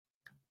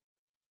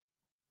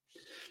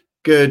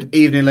Good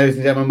evening, ladies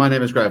and gentlemen. My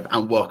name is Greg,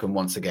 and welcome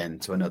once again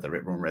to another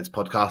Ripple and Reds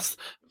podcast.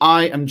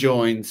 I am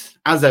joined,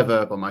 as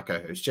ever, by my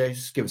co-host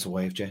Jace. Give us a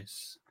wave,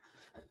 Jace.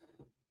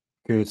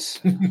 Good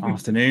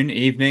afternoon,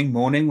 evening,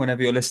 morning,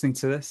 whenever you're listening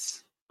to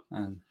this.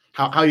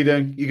 How are you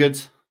doing? You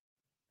good?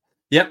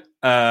 Yep.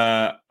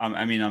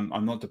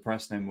 I'm not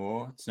depressed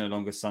anymore. It's no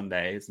longer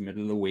Sunday. It's the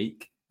middle of the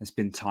week. It's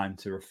been time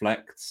to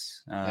reflect.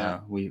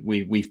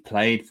 We've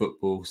played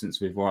football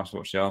since we've watched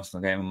the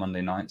Arsenal game on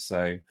Monday night.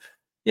 So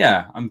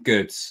yeah, I'm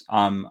good.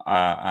 I'm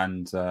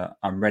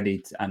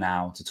ready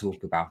now to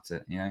talk about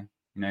it. You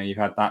know, you've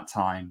had that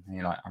time, and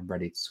you're like, I'm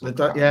ready to talk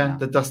about it now.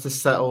 The dust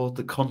has settled.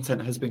 The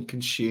content has been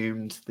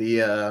consumed.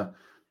 The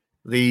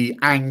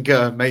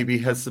anger maybe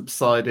has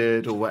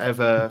subsided, or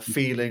whatever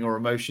feeling or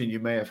emotion you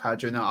may have had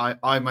during that.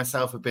 I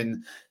myself have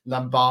been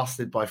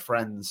lambasted by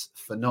friends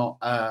for not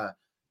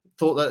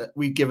thought that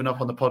we'd given up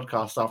on the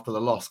podcast after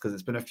the loss because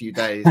it's been a few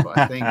days. But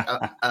I think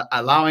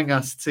allowing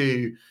us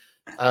to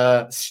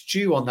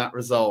stew on that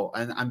result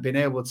and being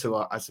able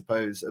to, I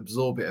suppose,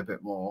 absorb it a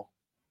bit more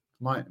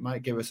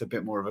might give us a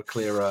bit more of a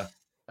clearer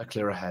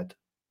head.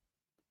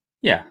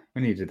 Yeah,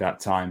 we needed that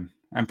time,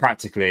 and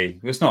practically,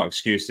 there's not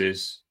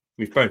excuses.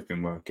 We've both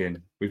been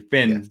working. We've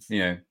been,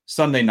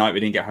 Sunday night, we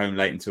didn't get home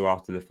late until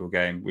after the full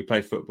game. We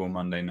played football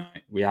Monday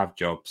night. We have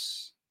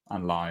jobs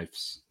and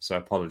lives. So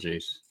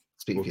apologies.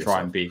 We'll try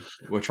and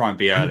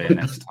be earlier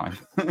next time.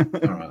 All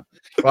right.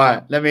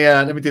 Right. Let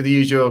me do the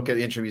usual, get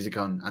the intro music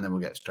on, and then we'll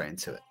get straight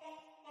into it.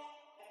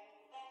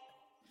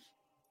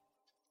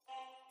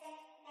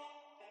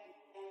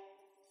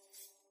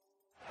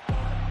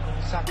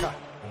 Saka.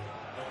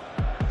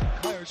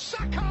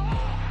 Saka!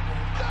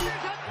 That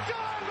is a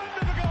diamond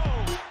of a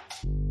goal!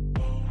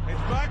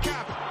 It's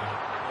Bergkamp.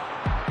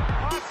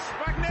 That's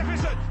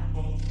magnificent!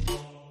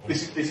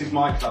 This is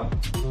my club.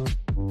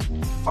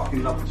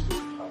 Fucking love this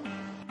football club.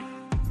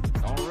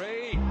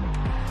 Henry!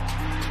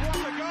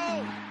 What a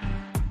goal!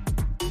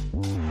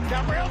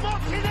 Gabriel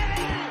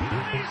Martinelli!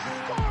 He's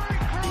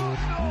scoring for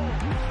Arsenal!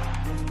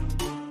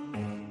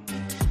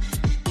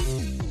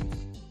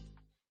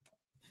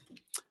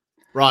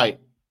 Right.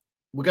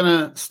 We're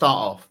going to start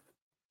off.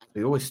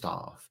 We always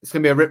start off. It's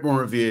going to be a Ripple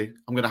review.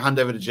 I'm going to hand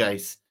over to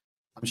Jace.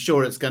 I'm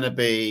sure it's going to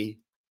be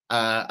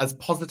as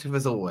positive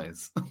as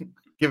always.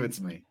 Give it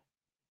to me.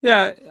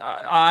 Yeah,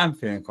 I'm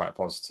feeling quite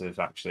positive,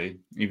 actually,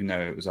 even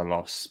though it was a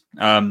loss.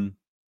 I've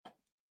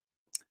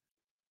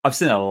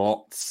seen a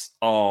lot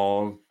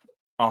of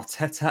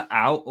Arteta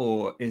out,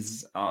 or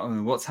is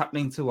what's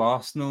happening to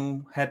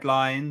Arsenal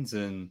headlines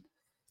and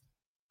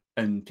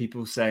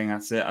people saying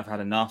that's it, I've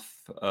had enough.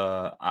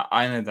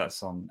 I know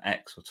that's on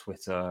X or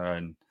Twitter,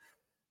 and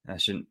I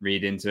shouldn't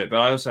read into it, but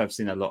I also have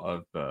seen a lot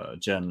of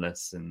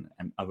journalists and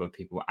other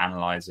people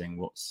analysing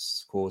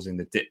what's causing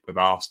the dip with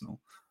Arsenal.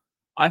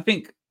 I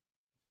think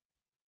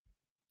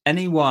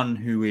anyone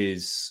who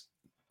is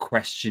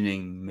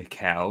questioning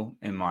Mikel,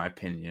 in my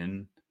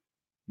opinion,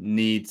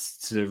 needs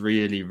to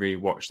really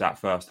rewatch that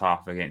first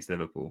half against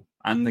Liverpool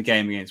and the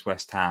game against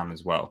West Ham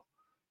as well.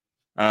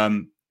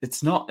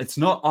 It's not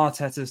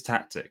Arteta's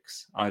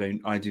tactics. I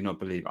do not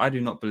believe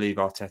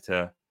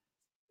Arteta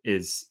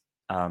is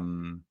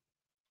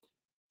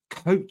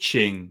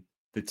coaching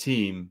the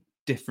team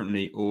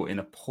differently or in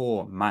a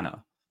poor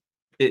manner.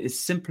 It is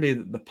simply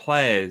that the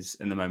players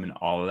in the moment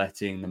are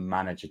letting the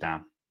manager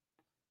down.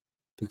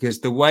 Because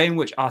the way in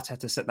which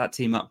Arteta set that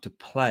team up to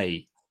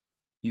play,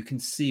 you can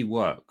see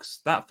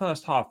works. That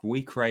first half,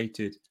 we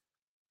created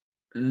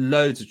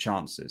loads of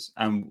chances,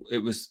 and it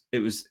was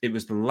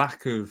the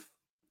lack of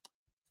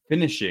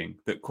finishing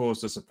that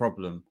caused us a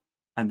problem.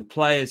 And the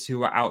players who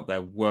were out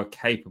there were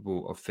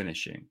capable of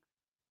finishing.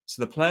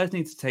 So the players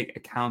need to take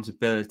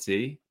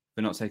accountability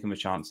for not taking the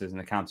chances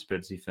and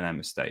accountability for their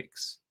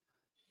mistakes.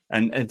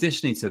 And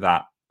additionally to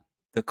that,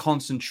 the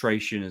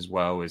concentration as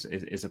well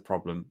is a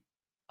problem.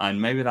 And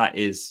maybe that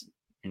is,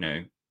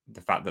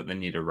 the fact that they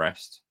need a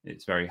rest.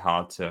 It's very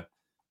hard to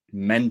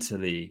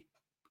mentally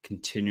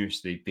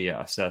continuously be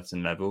at a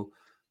certain level.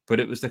 But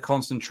it was the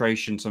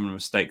concentration, some of the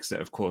mistakes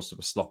that, of course,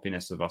 the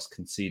sloppiness of us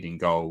conceding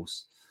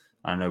goals.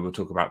 I know we'll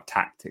talk about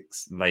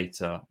tactics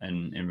later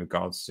in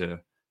regards to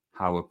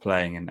how we're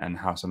playing and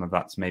how some of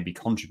that's maybe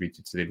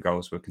contributed to the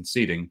goals we're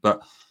conceding.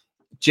 But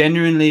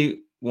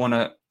genuinely want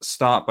to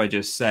start by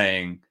just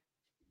saying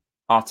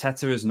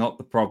Arteta is not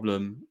the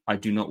problem. I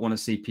do not want to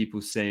see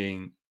people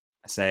saying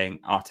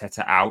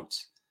Arteta out.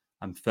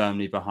 I'm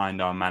firmly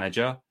behind our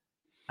manager.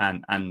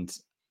 And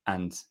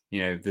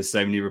there's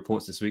so many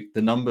reports this week.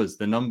 The numbers,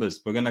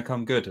 we're going to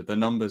come good. The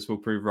numbers will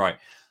prove right.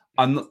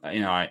 I'm not,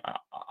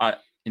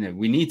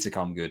 we need to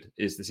come good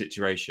is the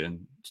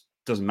situation.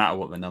 Doesn't matter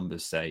what the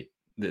numbers say.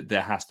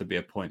 There has to be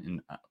a point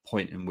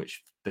in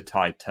which the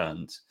tide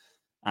turns,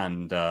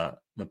 and the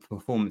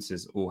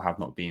performances all have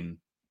not been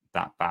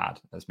that bad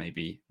as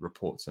maybe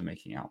reports are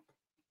making out.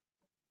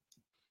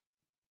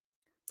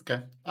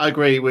 Okay, I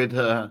agree with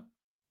her.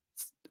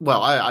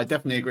 Well, I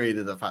definitely agree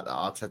with the fact that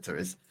Arteta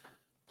is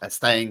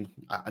staying.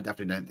 I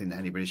definitely don't think that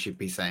anybody should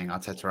be saying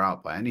Arteta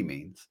out by any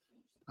means.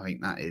 I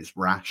think that is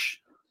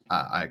rash.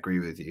 I agree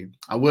with you.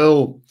 I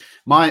will.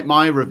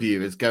 My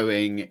review is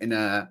going in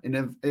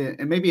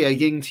maybe a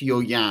yin to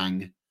your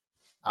yang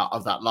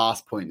of that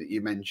last point that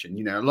you mentioned.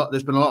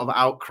 There's been a lot of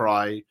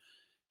outcry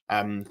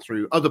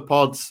through other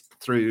pods,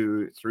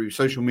 through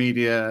social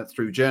media,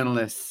 through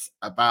journalists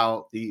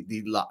about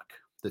the luck,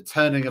 the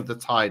turning of the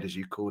tide, as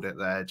you called it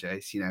there,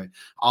 Jace.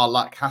 Our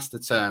luck has to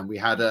turn. We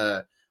had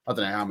I don't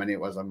know how many it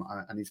was.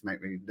 I need to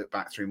make me look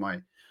back through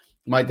my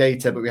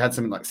data, but we had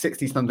something like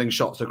 60 something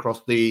shots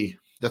across the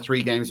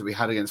 3 games that we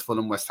had against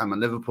Fulham, West Ham, and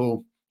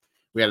Liverpool.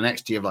 We had an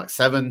XG of like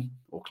 7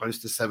 or close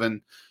to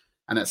 7.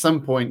 And at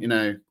some point,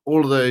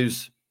 all of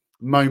those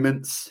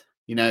moments,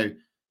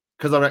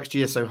 because our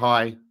XG is so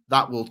high,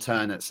 that will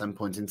turn at some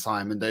point in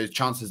time. And those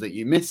chances that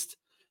you missed,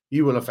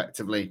 you will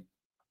effectively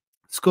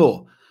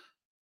score.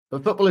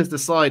 But football is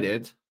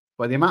decided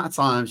by the amount of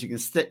times you can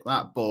stick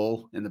that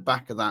ball in the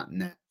back of that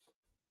net.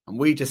 And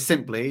we just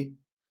simply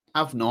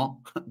have not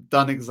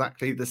done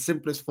exactly the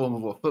simplest form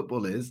of what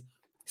football is,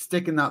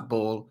 sticking that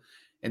ball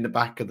in the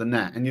back of the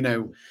net. And,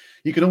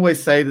 you can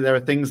always say that there are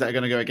things that are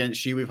going to go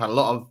against you. We've had a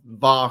lot of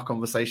VAR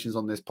conversations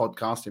on this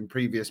podcast in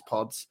previous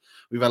pods.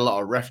 We've had a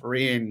lot of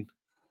refereeing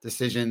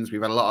decisions.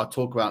 We've had a lot of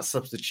talk about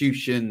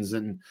substitutions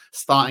and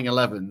starting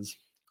 11s.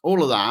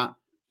 All of that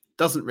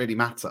doesn't really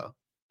matter.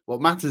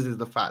 What matters is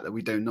the fact that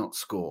we do not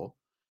score.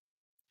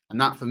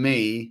 And that, for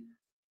me,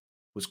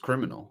 was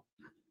criminal.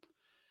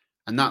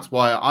 And that's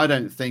why I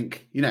don't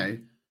think,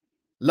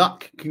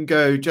 luck can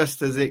go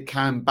just as it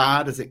can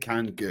bad as it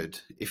can good.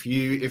 If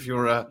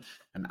you're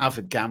an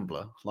avid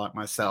gambler like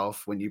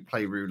myself, when you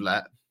play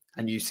roulette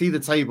and you see the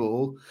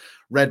table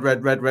red,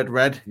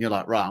 and you're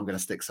like, right, I'm going to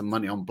stick some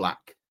money on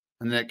black.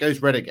 And then it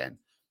goes red again.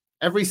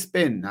 Every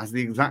spin has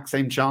the exact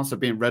same chance of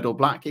being red or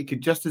black. It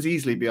could just as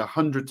easily be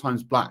 100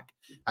 times black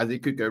as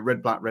it could go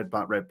red, black, red,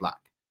 black, red, black.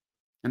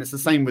 And it's the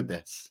same with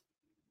this.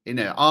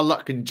 Our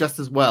luck can just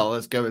as well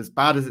as go as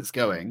bad as it's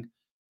going,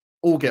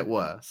 or get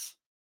worse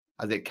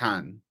as it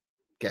can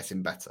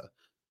getting better.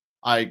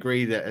 I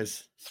agree that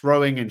as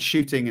throwing and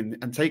shooting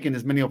and taking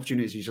as many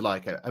opportunities as you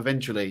like,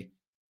 eventually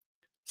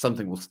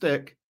something will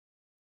stick.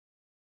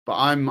 But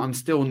I'm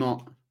still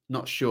not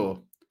sure.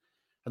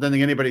 I don't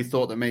think anybody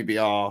thought that maybe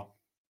our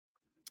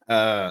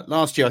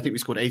last year, I think we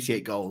scored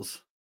 88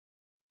 goals.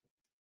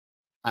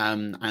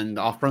 And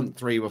our front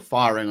 3 were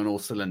firing on all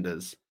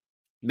cylinders.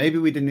 Maybe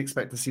we didn't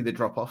expect to see the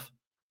drop-off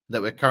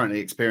that we're currently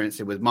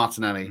experiencing with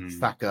Martinelli,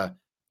 Saka,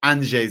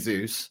 and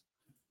Jesus,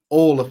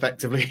 all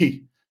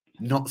effectively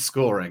not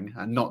scoring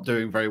and not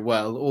doing very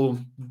well, all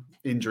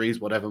injuries,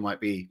 whatever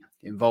might be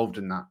involved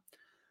in that.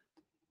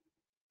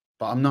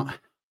 But I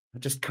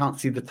just can't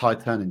see the tide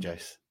turning,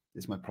 Jace,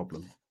 is my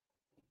problem.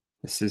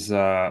 This is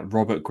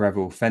Robert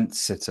Greville, fence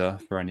sitter,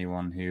 for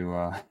anyone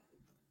who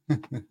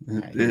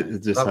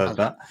just heard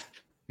that.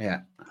 Yeah.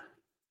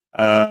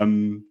 I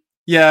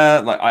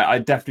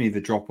definitely,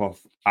 the drop-off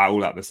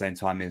all at the same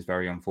time is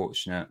very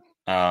unfortunate.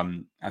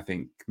 I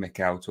think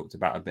Mikel talked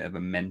about a bit of a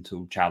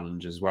mental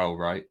challenge as well,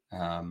 right?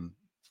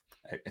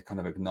 Kind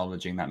of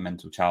acknowledging that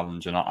mental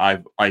challenge. And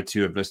I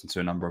too have listened to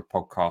a number of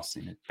podcasts,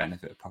 the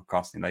benefit of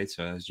podcasting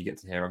later, as you get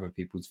to hear other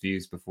people's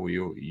views before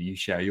you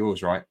share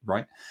yours, right?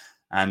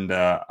 And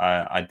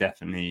I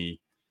definitely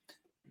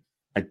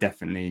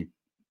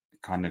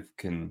kind of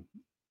can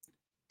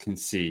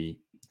see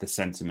the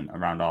sentiment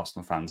around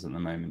Arsenal fans at the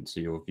moment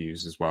to your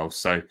views as well.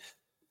 So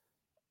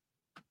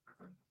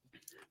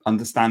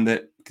understand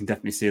it, can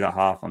definitely see that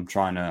half. I'm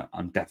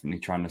definitely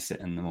trying to sit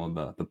in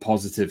the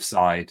positive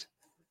side.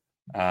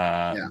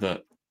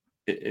 That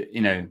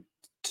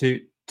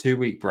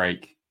 2-week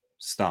break,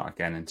 start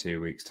again in 2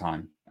 weeks'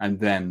 time, and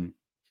then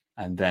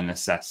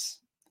assess.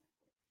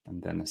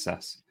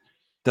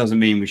 Doesn't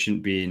mean we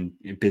shouldn't be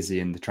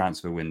busy in the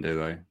transfer window,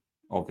 though.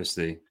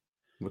 Obviously,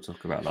 we'll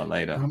talk about that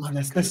later. Oh man,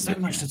 there's so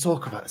much to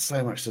talk about.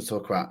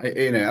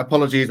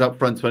 Apologies up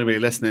front to anybody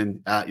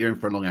listening. You're in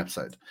for a long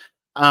episode.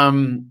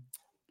 We'll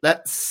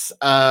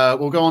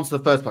go on to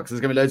the first part because there's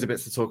going to be loads of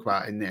bits to talk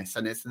about in this,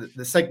 and it's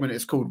the segment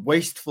is called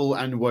Wasteful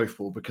and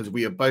Woeful because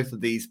we are both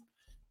of these,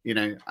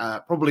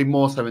 probably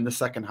more so in the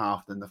second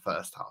half than the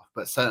first half,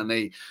 but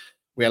certainly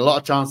we had a lot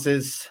of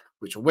chances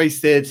which were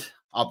wasted.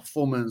 Our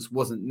performance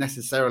wasn't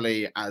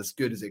necessarily as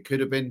good as it could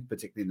have been,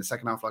 particularly in the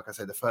second half. Like I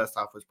said, the first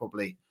half was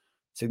probably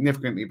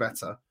significantly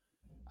better.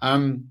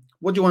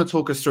 What do you want to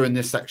talk us through in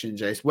this section,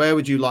 Jace? Where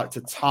would you like to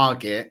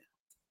target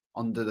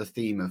under the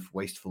theme of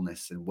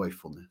wastefulness and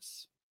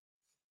woefulness?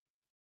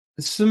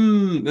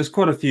 There's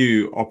quite a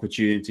few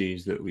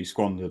opportunities that we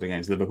squandered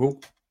against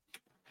Liverpool.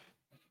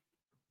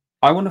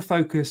 I want to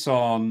focus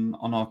on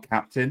our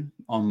captain,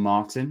 on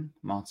Martin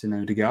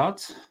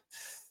Odegaard.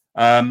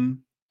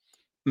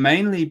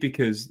 Mainly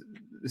because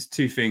there's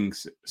 2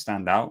 things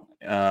stand out.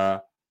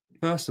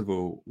 First of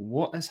all,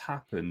 what has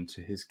happened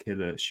to his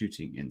killer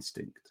shooting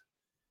instinct?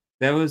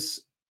 There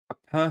was a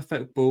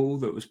perfect ball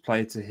that was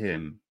played to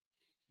him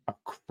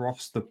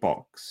across the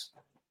box.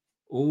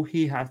 All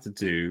he had to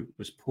do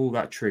was pull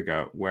that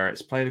trigger where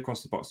it's played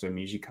across the box, so it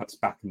usually cuts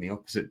back in the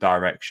opposite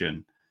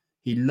direction.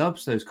 He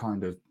loves those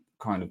kind of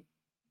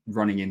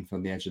running in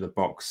from the edge of the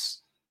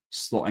box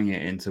slotting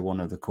it into one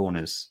of the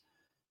corners.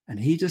 And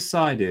he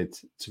decided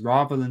to,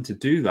 rather than to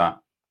do that,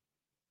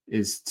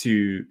 is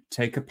to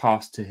take a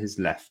pass to his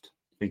left.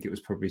 I think it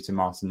was probably to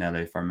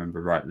Martinelli, if I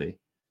remember rightly.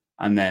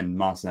 And then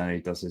Martinelli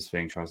does his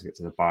thing, tries to get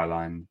to the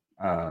byline,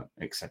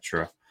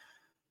 etc.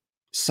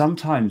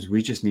 Sometimes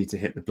we just need to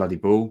hit the bloody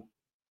ball.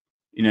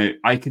 You know,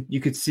 you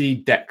could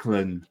see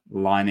Declan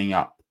lining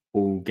up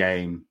all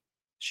game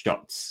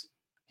shots.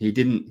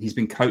 He's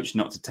been coached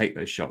not to take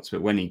those shots,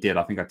 but when he did,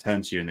 I think I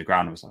turned to you in the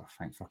ground and was like, oh,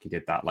 thank fuck he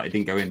did that. Like, it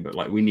didn't go in, but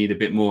like, we need a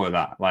bit more of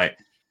that. Like,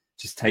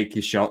 just take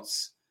your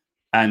shots.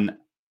 And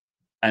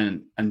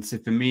so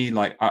for me,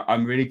 like,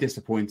 I'm really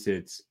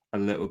disappointed a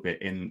little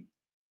bit in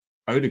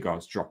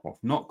Odegaard's drop off,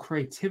 not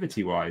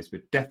creativity wise,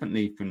 but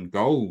definitely from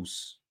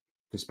goals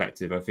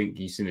perspective. I think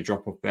you've seen a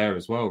drop off there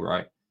as well,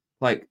 right?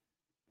 Like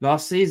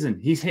last season,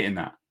 he's hitting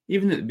that.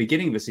 Even at the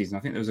beginning of the season,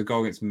 I think there was a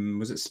goal against,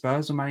 was it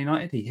Spurs or Man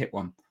United? He hit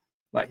one.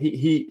 Like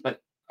he like,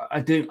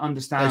 I don't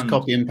understand. Those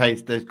copy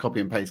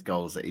and paste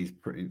goals that he's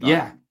pretty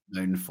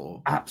known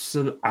for.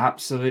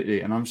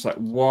 Absolutely. And I'm just like,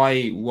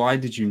 why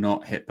did you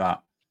not hit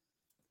that?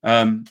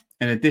 And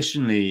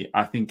additionally,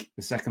 I think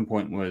the second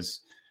point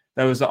was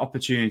there was the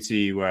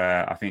opportunity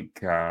where I think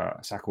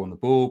Saka won the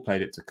ball,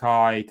 played it to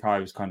Kai. Kai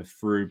was kind of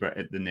through, but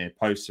at the near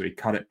post, so he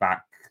cut it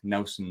back.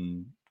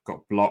 Nelson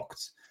got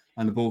blocked,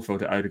 and the ball fell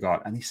to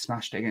Odegaard, and he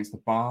smashed it against the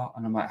bar.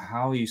 And I'm like,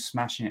 how are you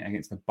smashing it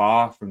against the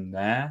bar from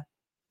there?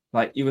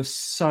 Like, you were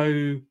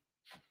so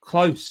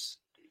close.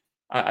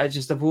 I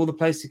just, of all the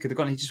places he could have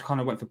gone, he just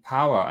kind of went for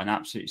power and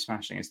absolutely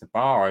smashed against the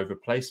bar over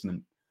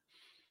placement.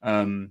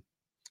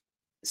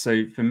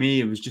 So for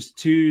me, it was just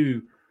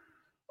two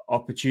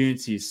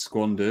opportunities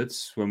squandered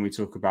when we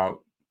talk about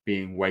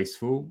being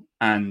wasteful.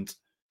 And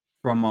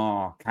from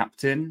our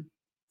captain,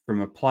 from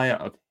a player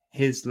of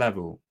his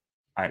level,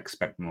 I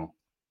expect more.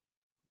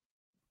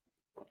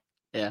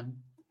 Yeah.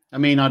 I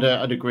mean,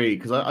 I'd agree,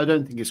 because I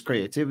don't think his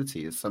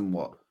creativity is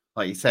somewhat,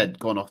 like you said,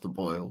 gone off the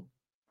boil.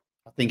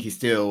 I think he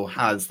still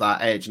has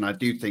that edge. And I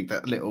do think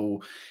that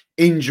little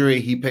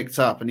injury he picked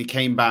up and he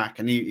came back,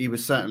 and he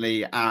was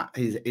certainly at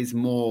his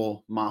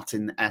more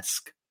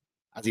Martin-esque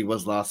as he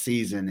was last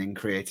season in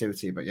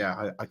creativity. But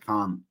yeah, I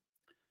can't.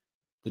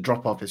 The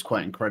drop-off is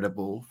quite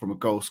incredible from a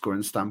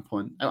goal-scoring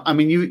standpoint. I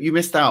mean, you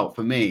missed out,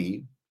 for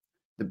me,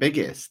 the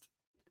biggest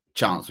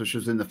chance, which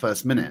was in the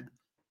first minute.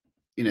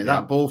 You know,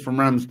 that ball from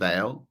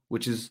Ramsdale,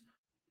 which is,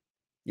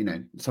 you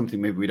know,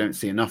 something maybe we don't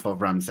see enough of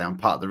Ramsdale, and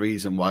part of the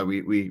reason why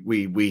we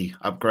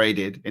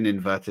upgraded, in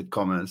inverted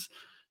commas,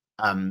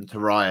 to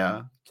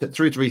Raya,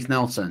 through to Reece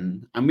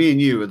Nelson. And me and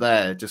you were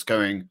there just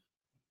going,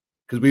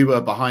 because we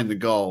were behind the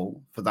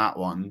goal for that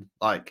one,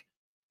 like,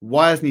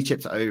 why hasn't he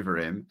chipped it over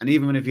him? And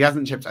even if he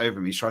hasn't chipped it over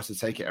him, he tries to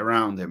take it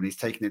around him and he's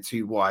taking it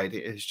too wide.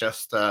 It is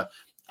just a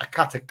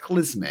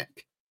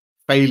cataclysmic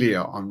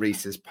failure on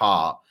Reece's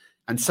part,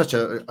 and such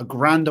a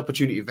grand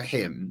opportunity for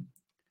him,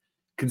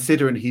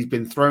 considering he's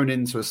been thrown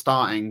into a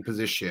starting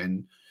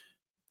position,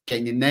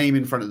 getting your name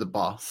in front of the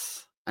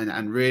boss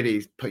and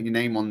really putting your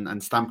name on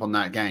and stamp on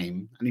that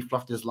game, and he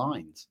fluffed his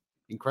lines.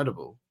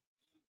 Incredible.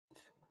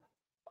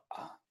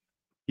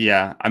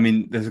 Yeah, I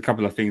mean, there's a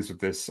couple of things with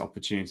this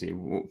opportunity.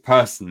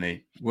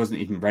 Personally, wasn't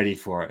even ready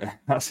for it.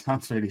 That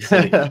sounds really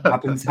silly.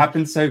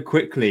 happened so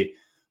quickly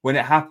when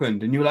it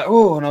happened, and you were like,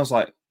 "Oh," and I was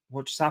like,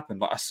 "What just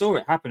happened?" Like, I saw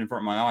it happen in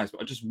front of my eyes,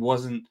 but I just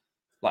wasn't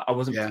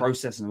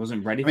processing. I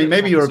wasn't ready. I mean,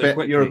 maybe you're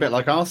a bit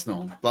like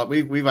Arsenal. Like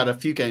we've had a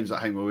few games at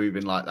home where we've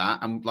been like that,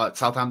 and like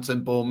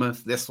Southampton,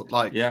 Bournemouth. This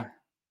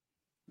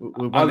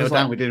when they were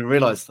down, we didn't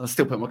realise. I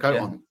still put my coat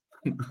on.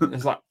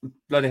 It's like,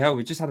 bloody hell,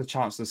 we just had a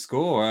chance to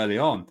score early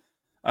on.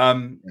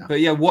 But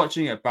yeah,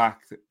 watching it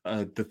back,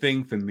 the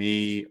thing for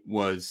me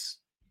was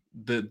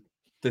the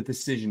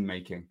decision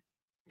making.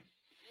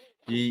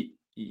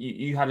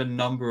 You had a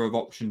number of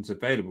options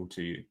available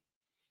to you.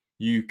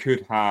 You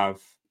could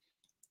have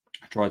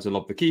tried to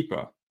lob the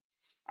keeper.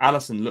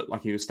 Alisson looked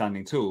like he was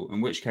standing tall, in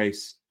which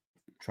case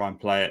try and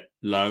play it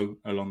low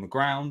along the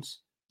ground,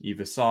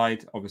 either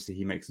side. Obviously,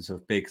 he makes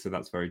himself big, so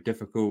that's very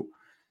difficult.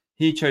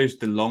 He chose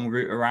the long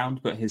route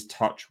around, but his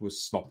touch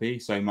was sloppy,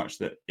 so much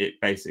that it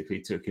basically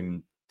took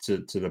him to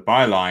the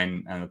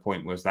byline, and the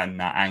point was then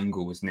that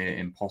angle was near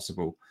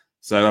impossible.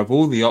 So of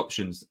all the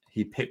options,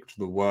 he picked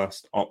the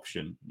worst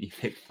option. He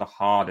picked the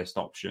hardest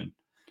option.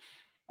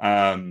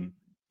 But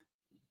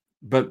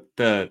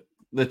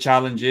the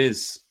challenge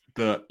is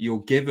that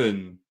you're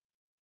given,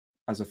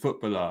 as a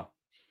footballer,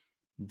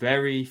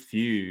 very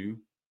few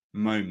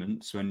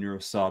moments when you're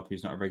a sub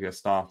who's not a regular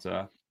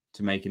starter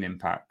to make an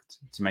impact,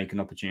 to make an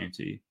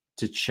opportunity,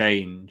 to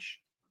change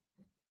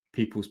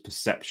people's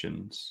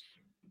perceptions.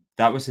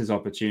 That was his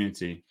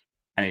opportunity,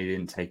 and he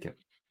didn't take it.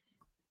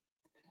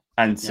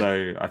 And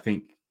so I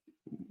think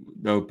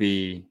there'll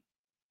be,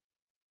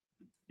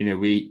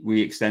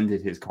 we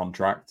extended his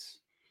contract.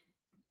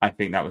 I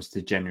think that was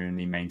to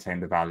genuinely maintain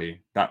the value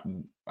that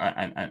and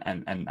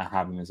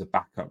have him as a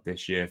backup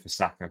this year for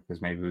Saka,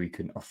 because maybe we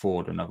couldn't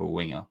afford another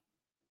winger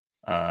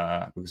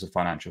because of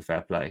financial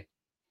fair play.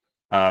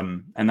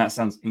 And that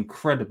sounds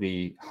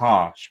incredibly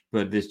harsh,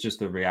 but it's just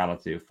the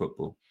reality of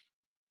football.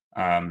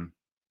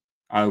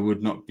 I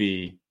would not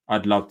be.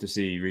 I'd love to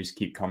see Reece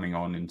keep coming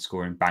on and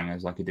scoring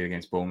bangers like he did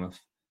against Bournemouth,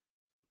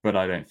 but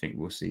I don't think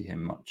we'll see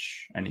him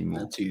much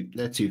anymore.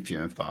 They're too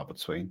few and far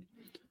between.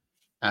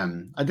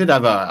 I did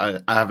have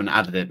I haven't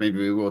added it. Maybe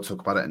we will talk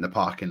about it in the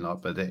parking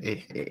lot, but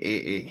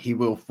he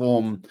will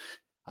form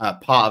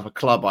part of a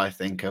club, I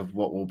think, of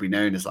what will be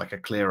known as like a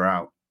clear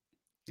out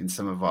in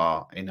some of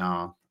our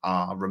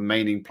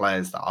remaining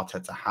players that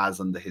Arteta has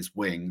under his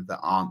wing that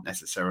aren't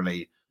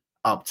necessarily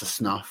up to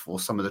snuff, or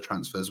some of the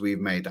transfers we've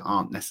made that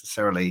aren't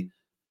necessarily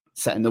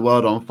setting the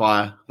world on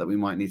fire that we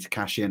might need to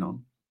cash in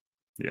on.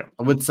 Yeah,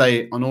 I would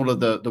say on all of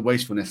the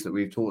wastefulness that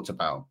we've talked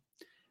about,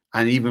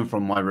 and even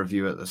from my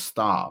review at the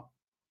start,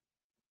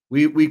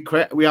 we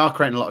are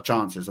creating a lot of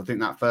chances. I think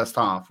that first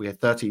half we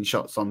had 13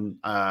 shots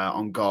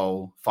on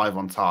goal, 5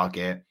 on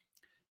target,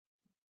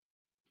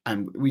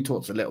 and we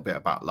talked a little bit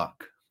about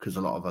luck because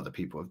a lot of other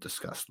people have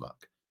discussed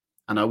luck.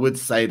 And I would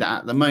say that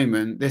at the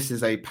moment, this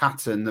is a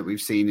pattern that we've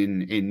seen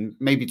in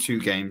maybe 2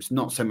 games,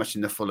 not so much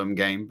in the Fulham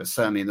game, but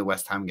certainly in the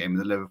West Ham game and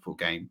the Liverpool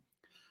game.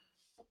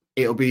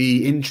 It'll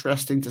be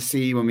interesting to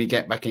see when we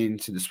get back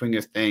into the swing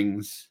of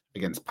things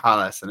against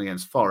Palace and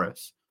against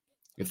Forest,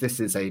 if this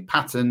is a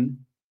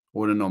pattern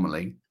or an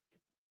anomaly.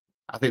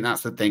 I think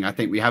that's the thing. I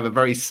think we have a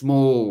very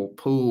small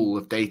pool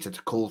of data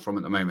to call from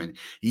at the moment.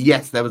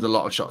 Yes, there was a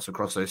lot of shots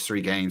across those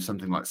 3 games,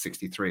 something like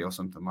 63 or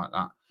something like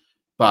that.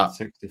 But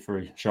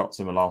 63 shots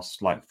in the last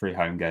 3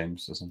 home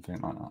games or something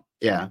like that.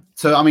 Yeah.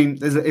 So, I mean,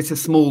 it's a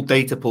small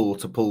data pool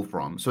to pull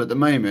from. So at the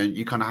moment,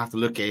 you kind of have to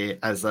look at it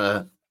as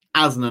an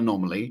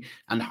anomaly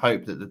and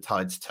hope that the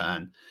tides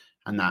turn.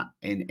 And that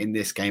in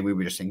this game, we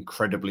were just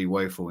incredibly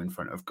woeful in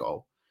front of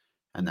goal.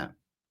 And that,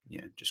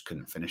 just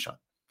couldn't finish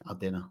our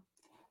dinner.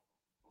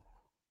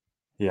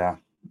 Yeah.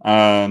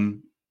 I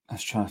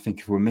was trying to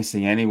think if we're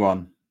missing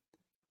anyone.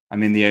 I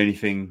mean, the only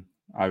thing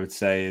I would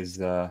say is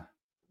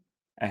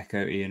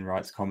echo Ian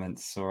Wright's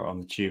comments. Saw it on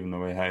the tube on the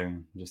way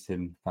home. Just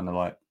him kind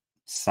of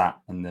sat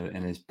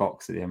in his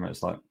box at the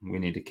Emirates, we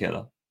need a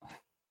killer.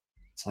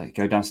 It's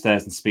go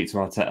downstairs and speak to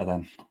Arteta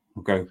then.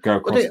 Or go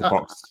across the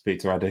box to speak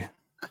to Adu.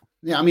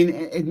 Yeah, I mean,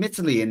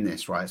 admittedly in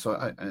this, right?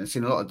 So I've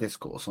seen a lot of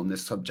discourse on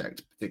this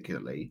subject,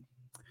 particularly.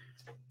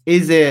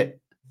 Is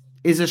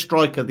a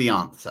striker the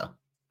answer?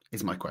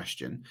 Is my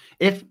question.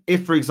 If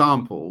for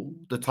example,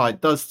 the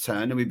tide does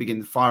turn and we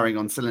begin firing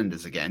on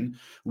cylinders again,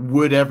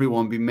 would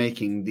everyone be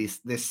making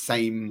this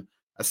same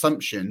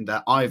assumption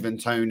that Ivan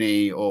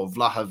Toney or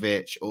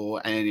Vlahovic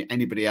or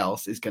anybody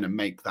else is going to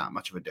make that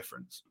much of a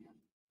difference?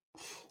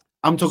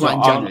 I'm talking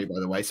about in January,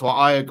 by the way. So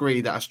I agree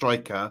that a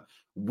striker,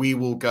 we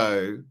will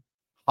go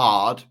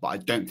hard, but I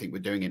don't think we're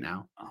doing it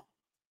now.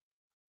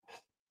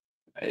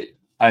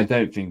 I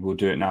don't think we'll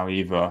do it now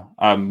either.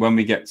 When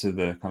we get to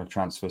the kind of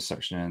transfer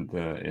section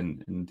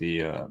in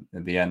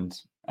the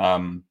end,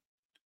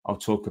 I'll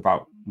talk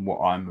about what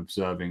I'm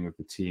observing with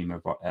the team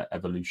of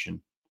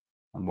evolution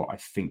and what I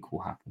think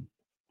will happen.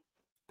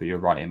 But you're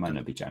right; it might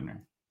not be January.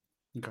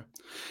 Okay.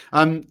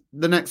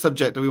 The next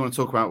subject that we want to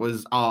talk about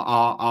was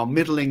our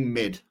middling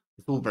mid.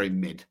 It's all very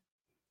mid.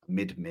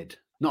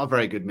 Not a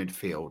very good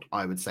midfield,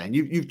 I would say. And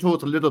you've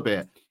talked a little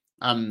bit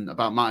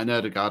about Martin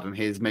Ødegaard and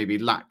his maybe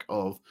lack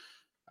of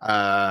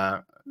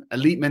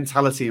elite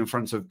mentality in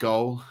front of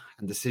goal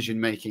and decision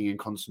making and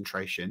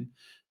concentration.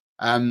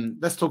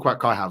 Let's talk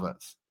about Kai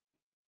Havertz,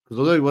 because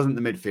although he wasn't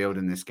the midfield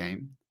in this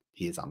game,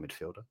 he is our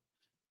midfielder.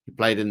 He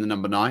played in the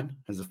number 9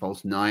 as a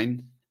false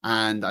 9,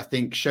 and I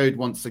think showed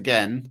once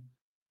again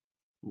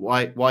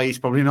why he's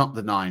probably not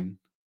the 9.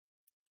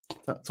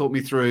 That talk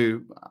me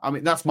through. I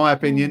mean, that's my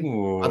opinion.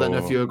 Ooh. I don't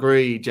know if you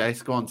agree,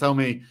 Jace. Go on, tell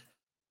me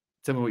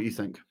what you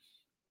think.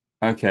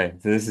 Okay,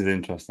 so this is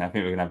interesting. I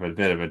think we're gonna have a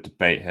bit of a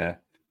debate here.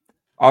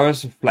 I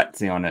was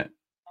reflecting on it.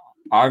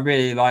 I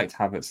really liked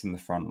Havertz in the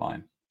front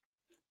line.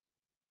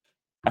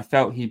 I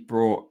felt he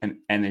brought an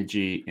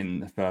energy in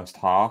the first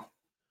half.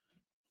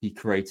 He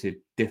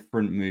created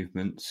different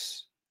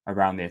movements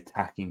around the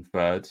attacking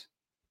third.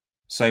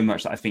 So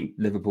much that I think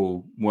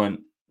Liverpool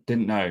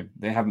didn't know.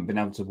 They haven't been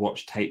able to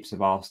watch tapes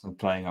of Arsenal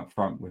playing up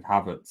front with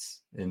Havertz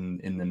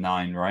in the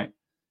 9, right?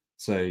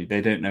 So they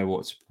don't know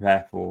what to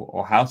prepare for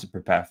or how to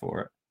prepare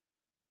for it.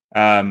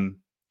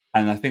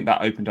 And I think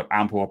that opened up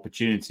ample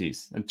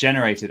opportunities and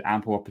generated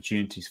ample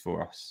opportunities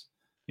for us.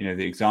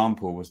 The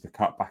example was the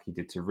cutback he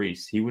did to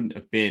Reece. He wouldn't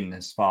have been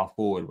as far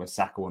forward where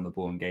Saka won the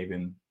ball and gave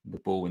him the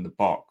ball in the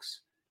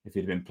box. If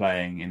he'd been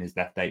playing in his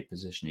left 8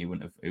 position, he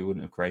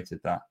wouldn't have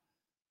created that.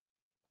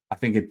 I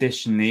think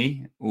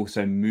additionally,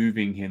 also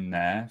moving him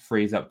there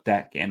frees up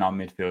Dek in our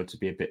midfield to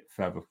be a bit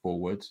further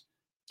forward,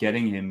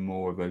 getting him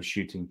more of those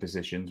shooting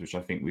positions, which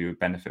I think we would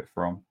benefit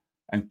from,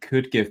 and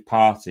could give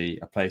Partey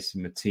a place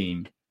in the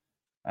team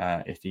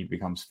if he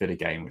becomes fit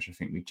again, which I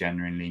think we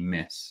genuinely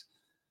miss.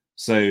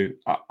 So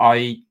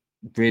I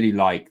really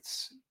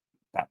liked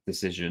that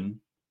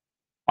decision.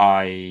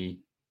 I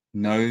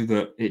know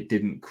that it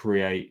didn't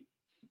create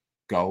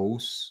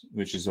goals,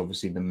 which is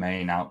obviously the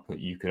main output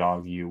you could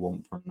argue you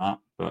want from that.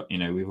 But,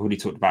 we've already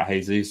talked about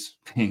Jesus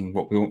being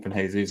what we want from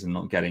Jesus and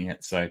not getting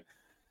it. So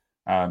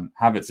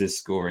Havertz is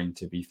scoring,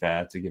 to be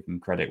fair, to give him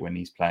credit when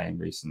he's playing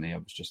recently.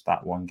 It was just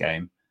that one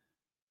game.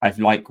 I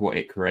like what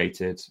it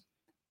created.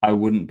 I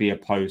wouldn't be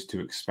opposed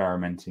to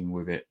experimenting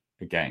with it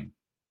again.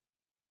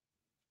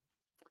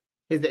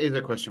 Here's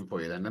a question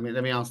for you then.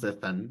 Let me ask this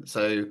then.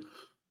 So,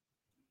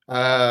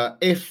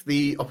 if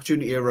the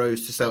opportunity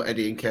arose to sell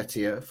Eddie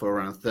Nketiah for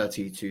around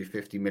 30 to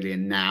 50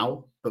 million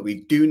now, but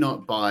we do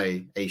not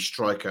buy a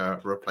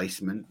striker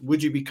replacement,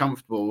 would you be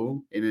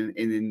comfortable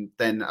in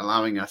then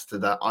allowing us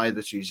to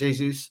either choose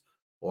Jesus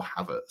or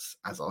Havertz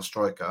as our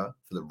striker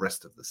for the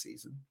rest of the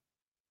season?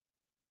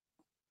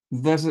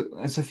 There's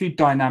a few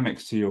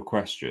dynamics to your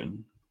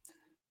question,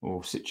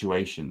 or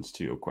situations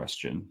to your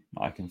question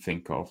I can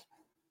think of.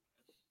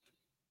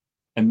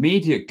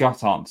 Immediate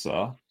gut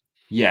answer,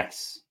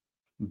 yes.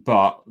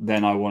 But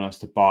then I want us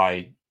to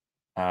buy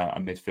a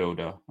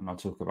midfielder, and I'll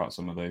talk about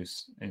some of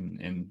those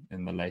in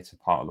the later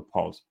part of the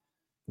pod.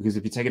 Because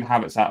if you're taking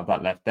Havertz out of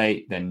that left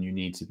 8, then you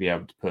need to be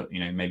able to put,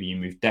 maybe you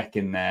move Deck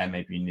in there,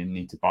 maybe you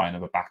need to buy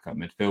another backup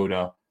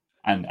midfielder,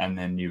 and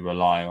then you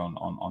rely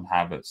on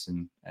Havertz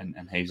and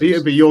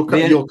Jesus. But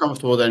you're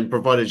comfortable then,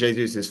 provided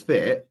Jesus is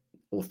fit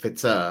or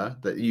fitter,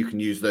 that you can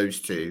use those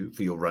two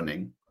for your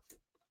running.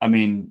 I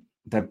mean,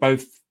 they're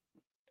both.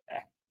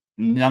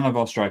 None of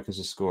our strikers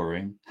are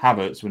scoring.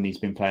 Havertz, when he's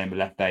been playing the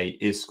left 8,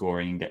 is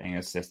scoring and getting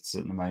assists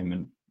at the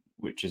moment,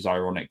 which is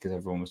ironic because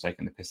everyone was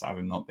taking the piss out of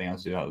him not being able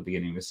to do that at the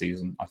beginning of the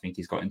season. I think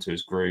he's got into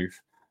his groove.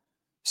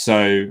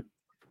 So,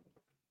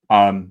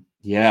 I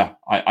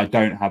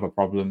don't have a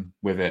problem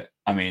with it.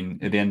 I mean,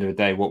 at the end of the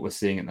day, what we're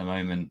seeing at the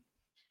moment,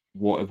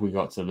 what have we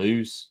got to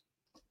lose?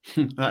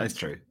 That is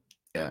true.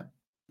 Yeah.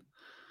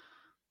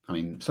 I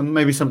mean,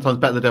 maybe sometimes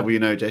bet the devil,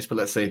 Jace, but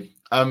let's see.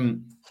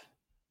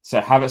 So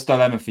Havertz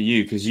dilemma for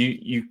you, because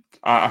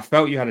I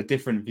felt you had a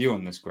different view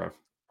on this, Grav.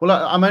 Well,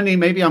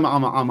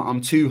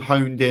 I'm too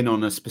honed in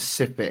on a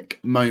specific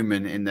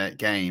moment in that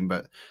game,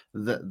 but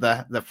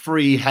the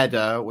free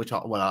header, which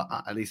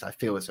at least I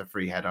feel it's a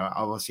free header.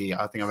 Obviously,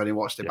 I think I've only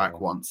watched it back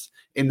once.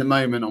 In the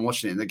moment, I'm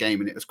watching it in the game,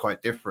 and it was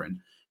quite different.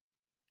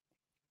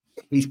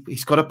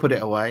 He's got to put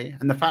it away,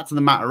 and the fact of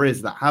the matter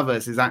is that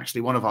Havertz is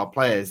actually one of our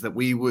players that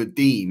we would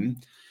deem.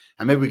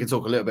 And maybe we can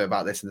talk a little bit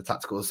about this in the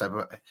tactical stuff.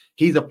 But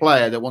he's a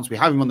player that once we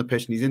have him on the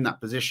pitch and he's in that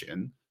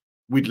position,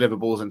 we deliver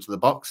balls into the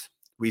box.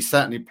 We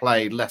certainly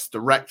play less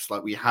direct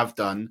like we have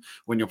done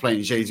when you're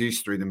playing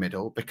Jesus through the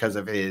middle because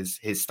of his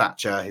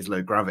stature, his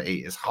low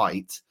gravity, his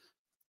height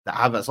that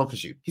Havertz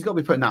offers you. He's got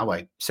to be putting that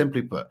away.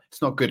 Simply put,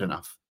 it's not good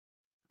enough.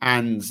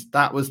 And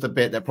that was the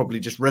bit that probably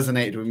just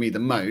resonated with me the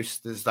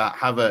most, is that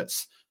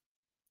Havertz,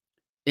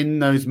 in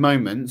those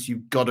moments,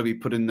 you've got to be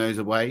putting those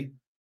away.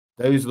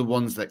 Those are the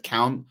ones that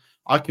count.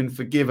 I can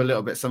forgive a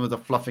little bit some of the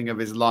fluffing of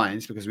his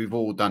lines because we've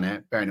all done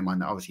it. Bearing in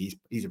mind that obviously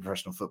he's a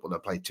professional footballer,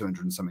 played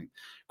 200 and something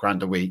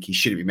grand a week. He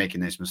shouldn't be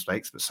making those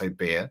mistakes, but so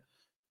be it.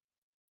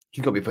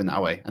 He's got to be putting that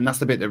away. And that's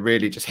the bit that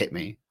really just hit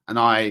me. And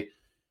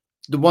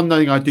the one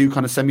thing I do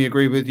kind of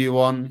semi-agree with you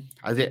on,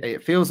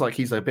 it feels like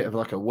he's a bit of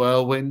like a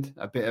whirlwind,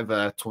 a bit of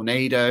a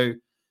tornado.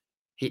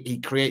 He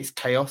creates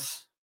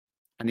chaos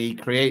and he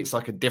creates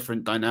like a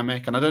different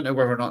dynamic. And I don't know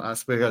whether or not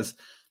that's because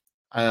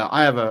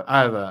I have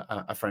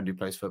a friend who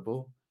plays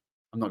football.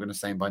 I'm not going to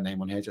say him by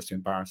name on here just to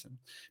embarrass him.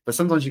 But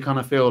sometimes you kind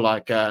of feel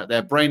like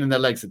their brain and their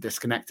legs are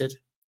disconnected.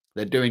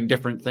 They're doing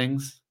different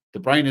things. The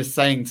brain is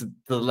saying to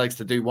the legs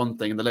to do one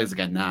thing and the legs are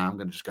going, nah, I'm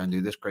going to just go and do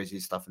this crazy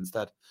stuff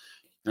instead.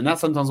 And that's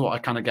sometimes what I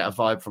kind of get a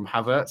vibe from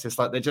Havertz. It's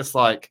like they're just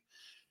like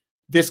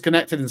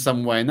disconnected in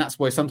some way. And that's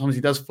why sometimes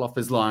he does fluff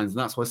his lines. And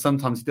that's why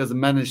sometimes he doesn't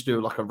manage to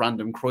do like a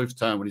random Cruyff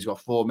turn when he's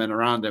got 4 men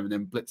around him and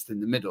then blitzed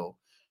in the middle.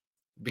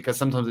 Because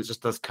sometimes it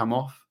just does come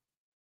off.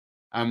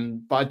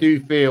 But I do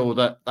feel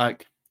that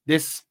like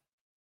this,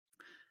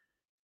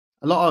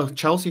 a lot of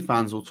Chelsea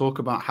fans will talk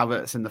about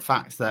Havertz and the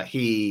fact that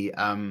he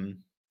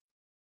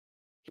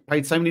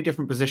played so many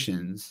different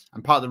positions,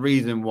 and part of the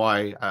reason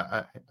why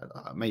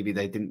maybe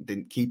they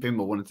didn't keep him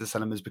or wanted to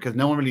sell him is because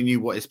no one really knew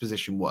what his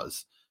position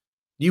was.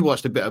 You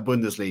watched a bit of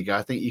Bundesliga.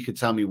 I think you could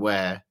tell me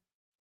when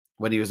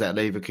he was at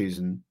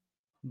Leverkusen,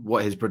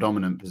 what his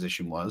predominant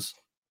position was.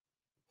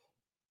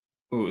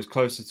 Oh, it was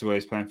closer to where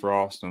he's playing for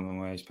Arsenal than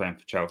where he's playing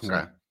for Chelsea.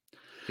 Okay.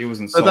 He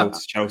wasn't sold to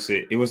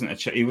Chelsea. He wasn't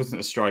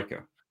a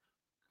striker.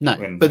 No,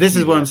 but this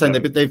is what I'm saying.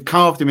 They've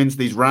carved him into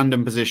these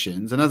random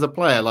positions, and as a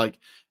player, like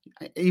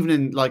even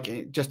in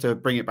like just to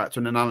bring it back to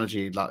an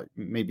analogy, like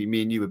maybe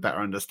me and you would better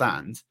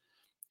understand.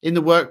 In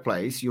the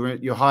workplace,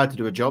 you're hired to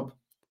do a job.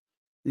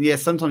 And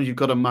yes, sometimes you've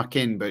got to muck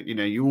in, but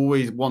you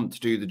always want to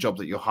do the job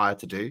that you're hired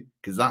to do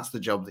because that's the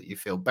job that you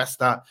feel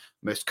best at,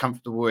 most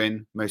comfortable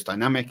in, most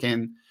dynamic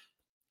in.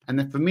 And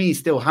then for me,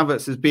 still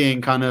Havertz is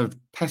being kind of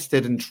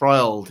tested and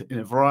trialed in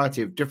a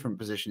variety of different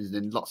positions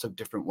in lots of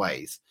different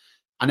ways.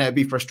 And it'd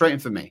be frustrating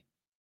for me.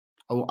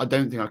 I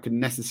don't think I could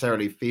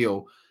necessarily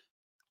feel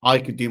I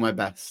could do my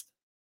best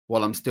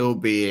while I'm still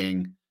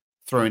being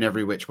thrown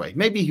every which way.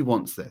 Maybe he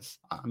wants this.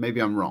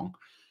 Maybe I'm wrong.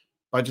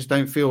 But I just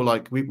don't feel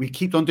like we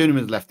keep on doing him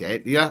as left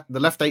 8. The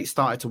left 8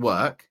 started to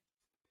work.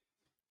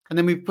 And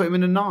then we put him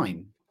in a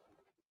 9.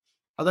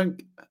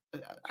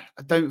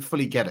 I don't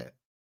fully get it.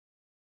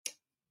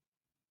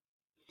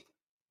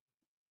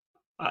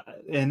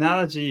 The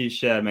analogy you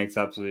share makes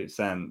absolute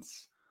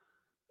sense.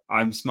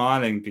 I'm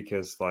smiling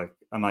because,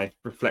 and I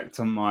reflect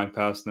on my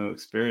personal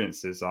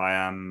experiences. I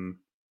am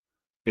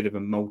a bit of a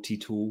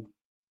multi-tool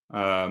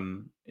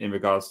in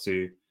regards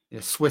to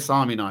Swiss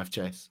Army knife,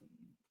 Chase.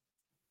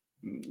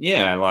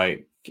 Yeah,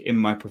 in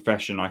my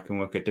profession, I can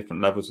work at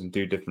different levels and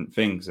do different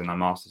things, and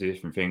I'm asked to do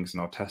different things,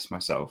 and I'll test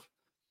myself.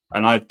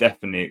 And I've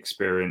definitely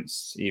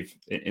experienced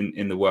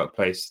in the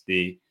workplace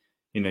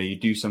you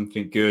do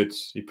something good,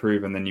 you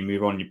prove, and then you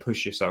move on, you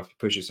push yourself.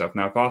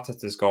 Now, if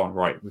Arteta's gone,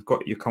 right, we've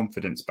got your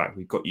confidence back,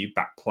 we've got you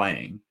back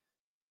playing,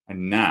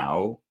 and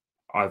now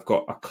I've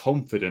got a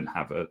confident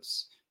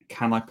Havertz.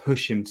 Can I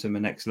push him to the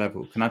next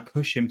level? Can I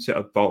push him to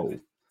evolve?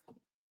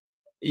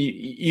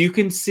 You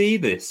can see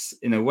this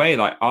in a way,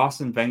 like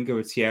Arsene Wenger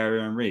with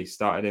Thierry Henry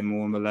started him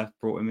more on the left,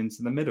 brought him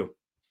into the middle.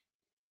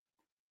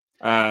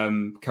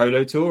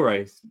 Kolo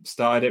Touré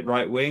started at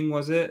right wing,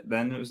 was it?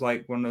 Then it was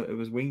it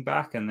was wing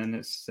back, and then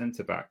it's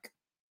centre back.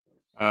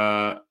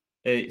 So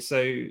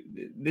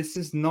this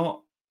is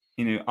not,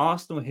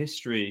 Arsenal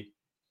history.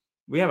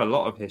 We have a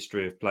lot of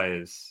history of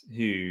players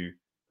who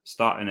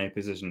start in a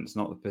position. It's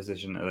not the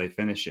position that they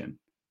finish in.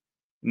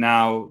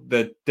 Now,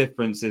 the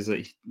difference is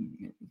that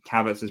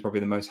Havertz is probably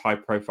the most high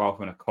profile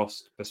from a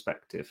cost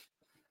perspective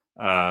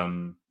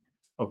of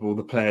all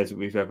the players that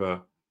we've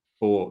ever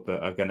bought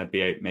that are going to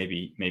be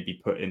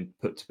maybe put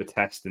to the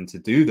test and to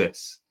do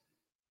this.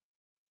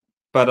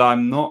 But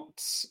I'm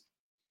not.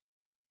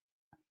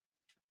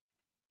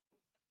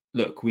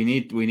 Look, we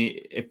need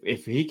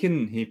if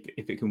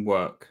it can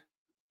work,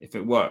 if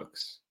it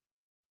works,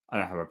 I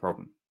don't have a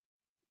problem.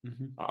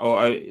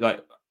 Mm-hmm.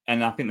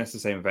 And I think that's the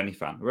same with any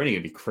fan. We're only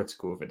going to be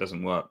critical if it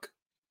doesn't work.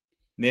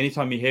 And the only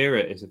time you hear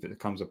it is if it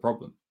becomes a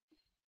problem.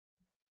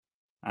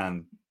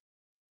 And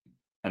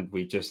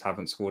we just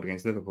haven't scored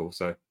against Liverpool.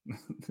 So,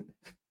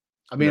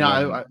 I mean,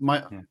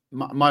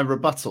 my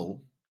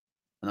rebuttal,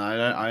 and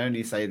I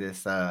only say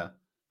this in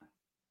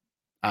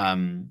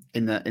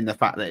the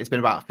fact that it's been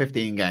about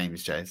 15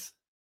 games, Jace,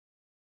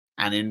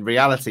 and in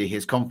reality,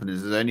 his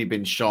confidence has only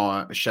been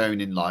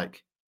shown in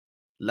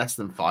less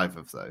than 5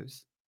 of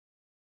those.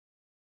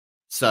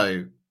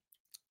 So,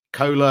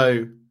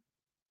 Kolo,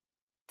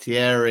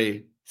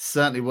 Thierry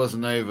certainly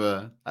wasn't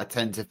over a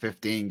 10 to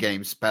 15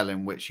 game spell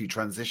in which you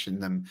transition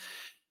them.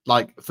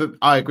 I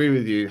agree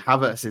with you.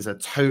 Havertz is a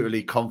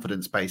totally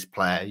confidence-based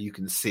player. You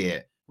can see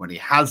it. When he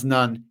has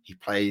none, he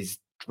plays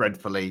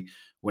dreadfully.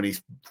 When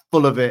he's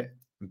full of it,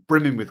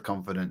 brimming with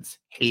confidence,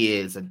 he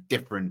is a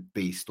different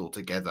beast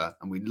altogether.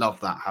 And we love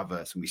that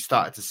Havertz. And we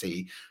started to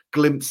see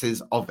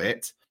glimpses of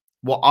it.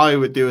 What I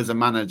would do as a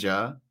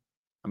manager,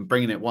 and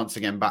bringing it once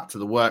again back to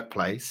the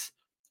workplace,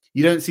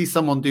 you don't see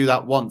someone do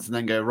that once and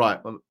then go,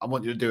 right, well, I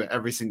want you to do it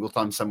every single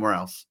time somewhere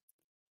else.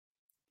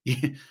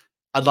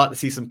 I'd like to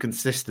see some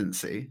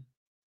consistency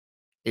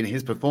in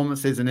his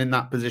performances and in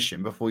that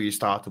position before you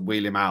start to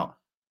wheel him out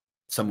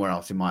somewhere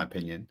else, in my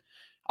opinion.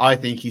 I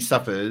think he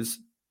suffers,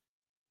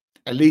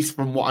 at least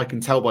from what I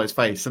can tell by his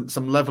face,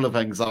 some level of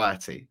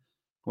anxiety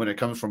when it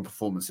comes from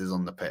performances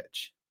on the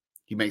pitch.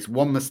 He makes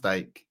one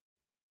mistake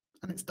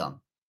and it's done.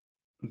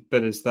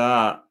 But is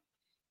that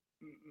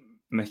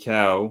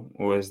Mikel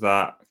or is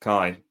that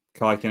Kai?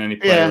 Kai can only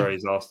play where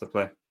he's asked to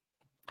play.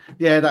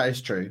 Yeah, that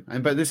is true.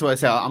 But this is what I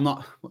say. I'm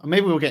not.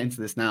 Maybe we'll get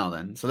into this now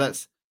then. So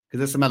because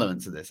there's some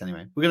elements of this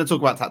anyway. We're going to talk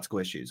about tactical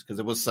issues because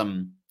there was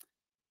some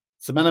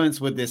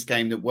elements with this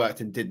game that worked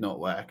and did not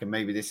work. And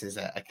maybe this is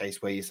a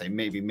case where you say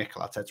maybe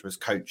Mikel Arteta has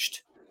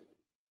coached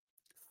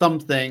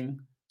something,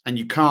 and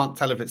you can't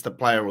tell if it's the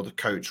player or the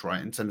coach,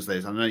 right? In terms of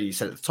this, I know you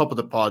said at the top of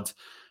the pod,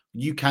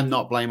 you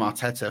cannot blame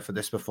Arteta for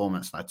this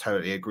performance, and I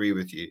totally agree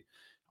with you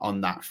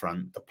on that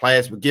front. The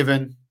players were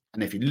given,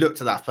 and if you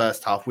looked at that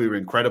first half, we were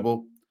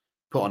incredible,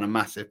 put on a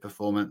massive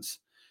performance.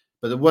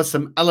 But there was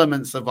some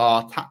elements of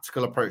our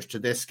tactical approach to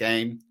this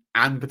game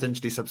and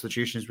potentially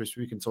substitutions, which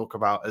we can talk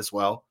about as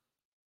well,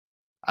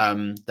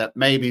 that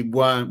maybe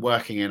weren't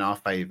working in our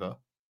favour.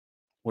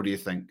 What do you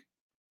think?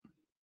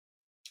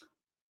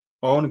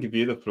 I want to give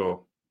you the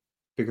floor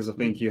because I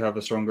think you have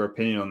a stronger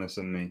opinion on this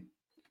than me.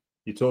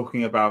 You're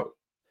talking about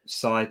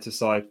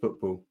side-to-side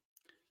football.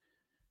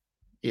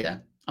 Yeah.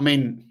 I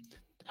mean,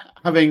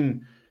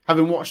 having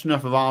watched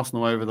enough of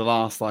Arsenal over the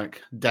last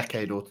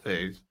decade or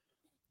two,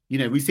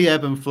 we see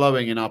ebb and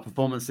flowing in our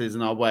performances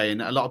and our way.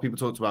 And a lot of people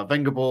talked about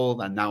Wenger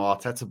ball and now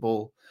Arteta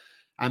ball.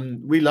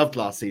 And we loved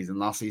last season.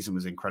 Last season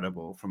was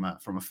incredible from a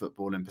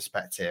footballing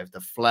perspective.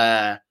 The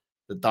flair,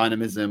 the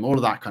dynamism, all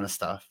of that kind of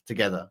stuff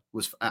together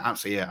was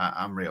absolutely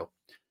unreal.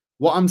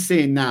 What I'm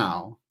seeing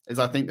now is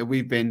I think that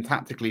we've been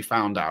tactically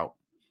found out.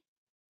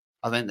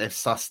 I think they've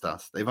sussed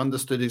us. They've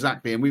understood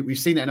exactly. And we've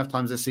seen it enough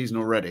times this season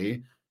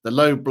already. The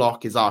low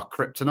block is our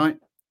kryptonite.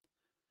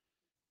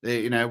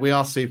 We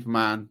are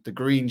Superman. The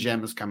green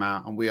gems come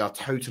out and we are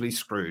totally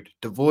screwed,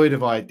 devoid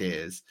of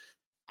ideas.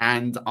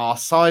 And our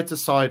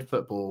side-to-side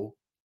football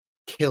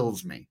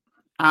kills me.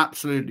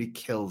 Absolutely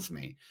kills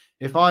me.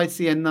 If I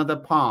see another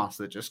pass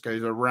that just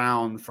goes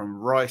around from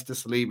Rice to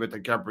Saliba to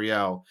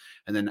Gabriel,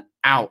 and then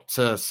out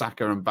to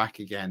Saka and back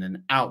again,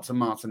 and out to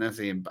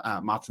Martinelli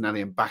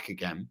and back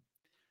again,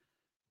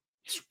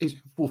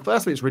 well,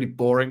 firstly, it's really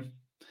boring.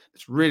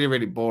 It's really,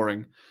 really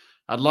boring.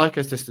 I'd like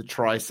us just to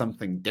try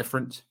something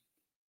different.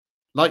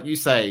 Like you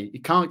say,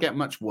 it can't get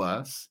much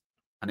worse.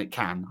 And it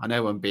can. I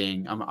know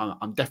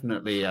I'm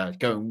definitely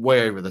going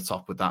way over the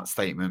top with that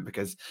statement,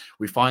 because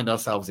we find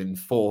ourselves in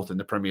fourth in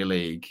the Premier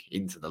League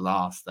into the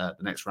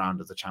next round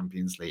of the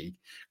Champions League.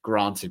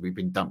 Granted, we've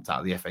been dumped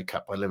out of the FA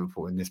Cup by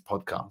Liverpool in this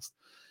podcast,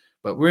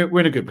 but we're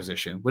in a good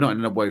position. We're not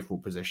in a woeful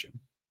position.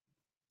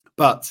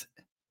 But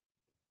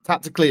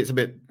tactically, it's a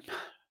bit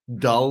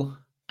dull.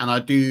 And I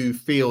do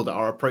feel that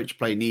our approach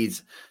play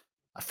needs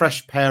a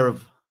fresh pair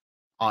of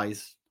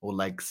eyes or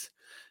legs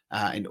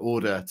in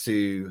order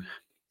to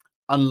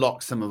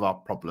unlock some of our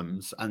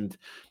problems. And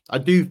I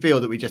do feel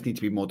that we just need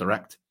to be more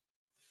direct.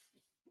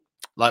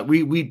 Like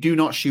we do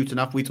not shoot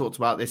enough. We talked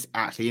about this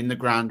actually in the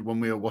ground when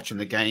we were watching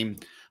the game.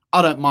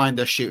 I don't mind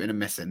us shooting and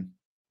missing.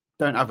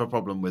 Don't have a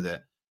problem with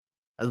it.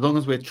 As long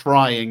as we're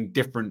trying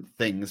different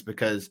things,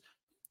 because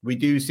we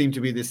do seem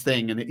to be this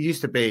thing. And it used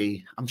to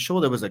be, I'm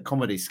sure there was a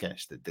comedy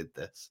sketch that did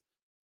this.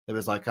 There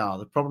was like,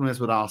 the problem is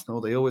with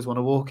Arsenal, they always want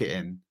to walk it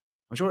in.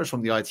 I'm sure it's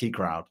from the IT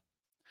crowd.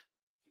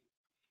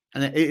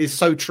 And it is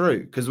so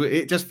true, because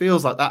it just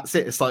feels like that's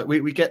it. It's like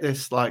we get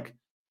this, like,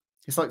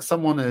 it's like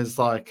someone is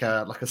like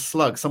a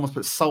slug. Someone's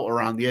put salt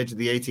around the edge of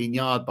the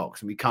 18-yard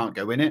box and we can't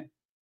go in it.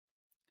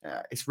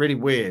 It's really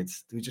weird.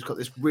 We just got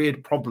this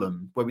weird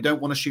problem where we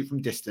don't want to shoot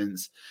from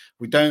distance.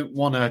 We don't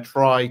want to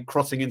try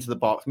crossing into the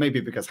box, maybe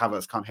because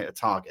Havertz can't hit a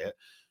target.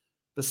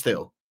 But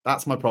still,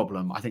 that's my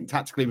problem. I think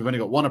tactically we've only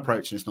got one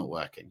approach and it's not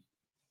working.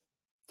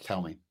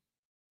 Tell me.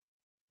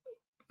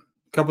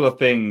 A couple of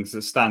things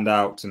that stand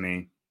out to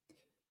me.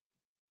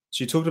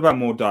 So you talked about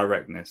more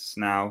directness.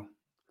 Now,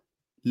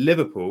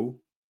 Liverpool,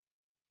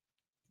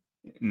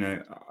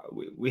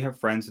 we have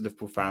friends,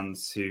 Liverpool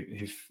fans, who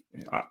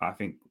I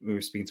think we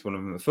were speaking to one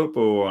of them at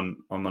football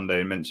on Monday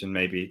and mentioned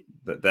maybe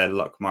that their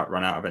luck might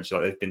run out eventually.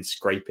 Like they've been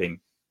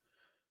scraping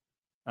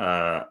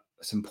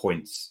some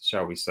points,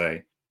 shall we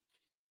say.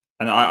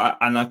 And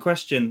I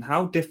question,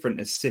 how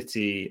different is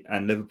City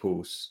and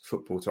Liverpool's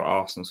football to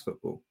Arsenal's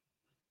football?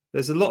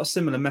 There's a lot of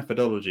similar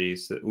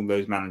methodologies that all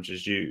those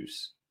managers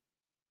use.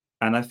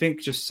 And I think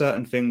just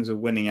certain things are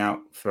winning out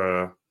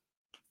for,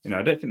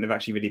 I don't think they've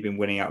actually really been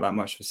winning out that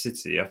much for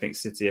City. I think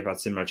City have had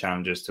similar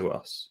challenges to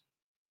us.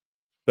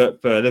 But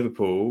for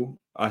Liverpool,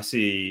 I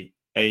see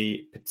a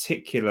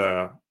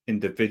particular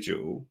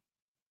individual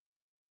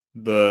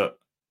that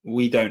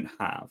we don't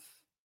have.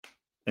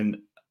 And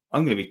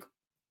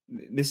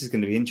this is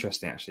going to be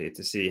interesting, actually,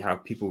 to see how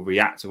people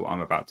react to what I'm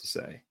about to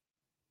say.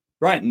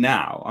 Right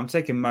now, I'm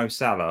taking Mo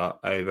Salah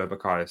over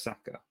Bukayo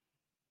Saka,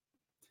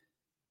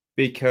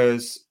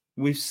 because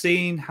we've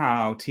seen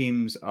how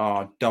teams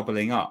are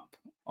doubling up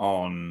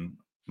on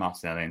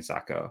Martinelli and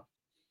Saka.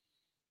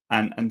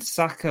 And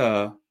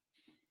Saka,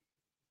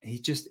 he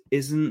just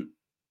isn't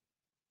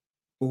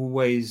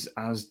always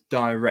as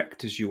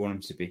direct as you want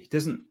him to be. He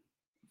doesn't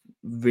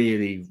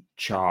really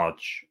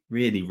charge,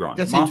 really run. He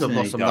does seem to have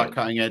lost some of that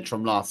cutting edge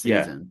from last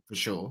season, for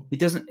sure.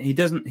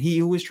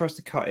 He always tries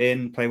to cut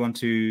in, play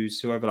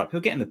 1-2s, who overlap. He'll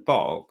get in the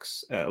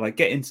box,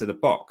 get into the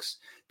box,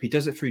 but he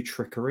does it through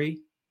trickery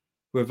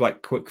with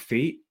like quick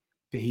feet.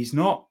 But he's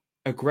not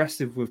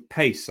aggressive with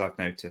pace, I've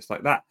noticed.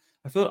 Like that,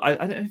 I feel, I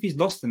don't know if he's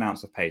lost an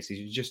ounce of pace.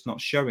 He's just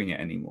not showing it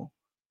anymore.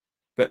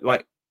 But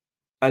like,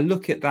 I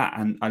look at that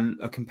and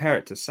I compare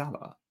it to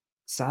Salah.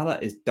 Salah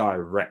is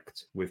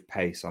direct with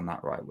pace on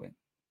that right wing.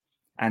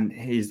 And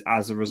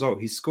as a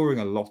result, he's scoring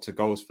a lot of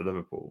goals for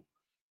Liverpool.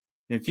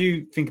 If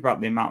you think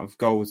about the amount of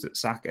goals that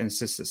Saka and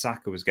assists that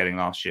Saka was getting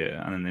last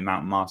year, and then the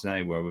amount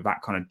Martinelli were with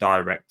that kind of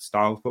direct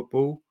style of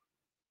football,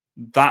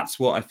 that's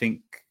what I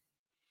think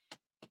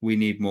we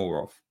need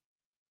more of.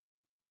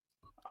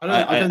 I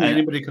don't think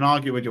anybody can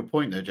argue with your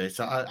point though, Jay.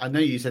 So I know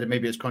you said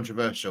maybe it's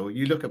controversial.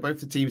 You look at both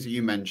the teams that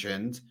you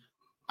mentioned,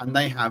 and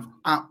they have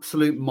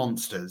absolute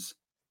monsters.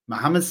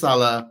 Mohamed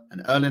Salah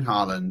and Erling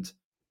Haaland,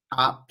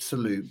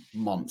 absolute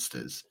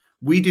monsters.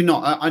 We do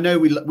not. I know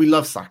we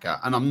love Saka,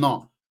 and I'm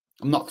not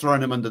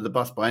throwing him under the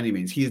bus by any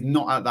means. He is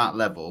not at that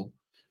level.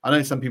 I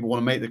know some people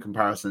want to make the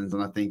comparisons,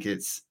 and I think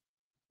it's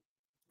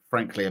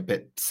frankly a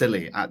bit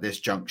silly at this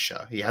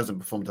juncture. He hasn't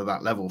performed to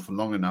that level for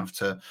long enough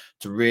to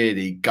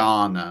really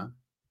garner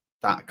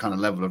that kind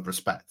of level of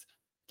respect.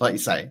 Like you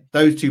say,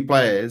 those two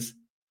players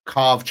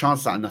carve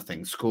chances out of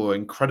nothing, score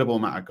incredible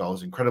amount of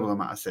goals, incredible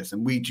amount of assists,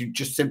 and we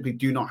just simply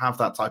do not have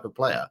that type of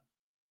player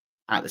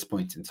at this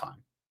point in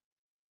time.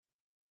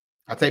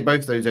 I take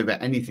both of those over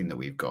anything that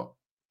we've got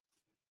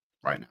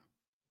right now.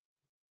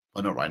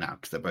 Well, not right now,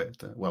 because they're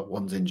both,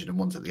 one's injured and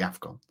one's at the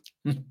AFCON.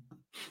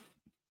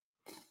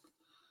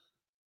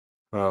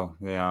 Well,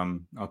 yeah,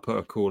 I'll put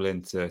a call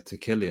in to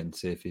Killian,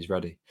 see if he's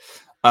ready.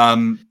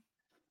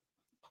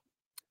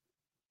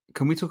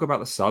 Can we talk about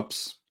the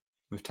subs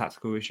with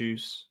tactical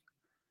issues?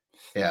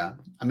 Yeah,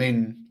 I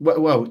mean,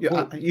 well,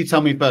 you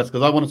tell me first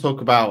because I want to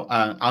talk about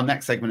our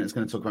next segment is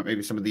going to talk about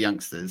maybe some of the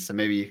youngsters. So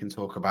maybe you can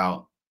talk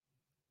about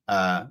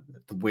the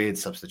weird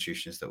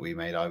substitutions that we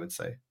made. I would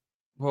say.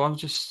 Well, I'm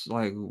just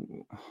like,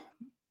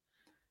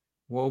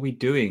 what are we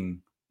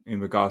doing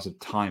in regards to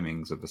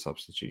timings of the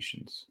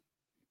substitutions?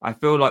 I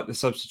feel like the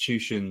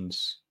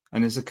substitutions,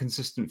 and there's a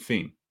consistent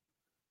theme.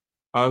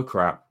 Oh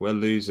crap, we're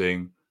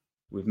losing.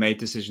 We've made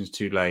decisions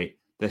too late.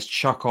 Let's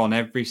chuck on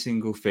every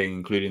single thing,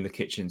 including the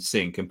kitchen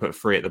sink, and put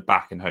 3 at the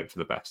back and hope for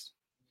the best.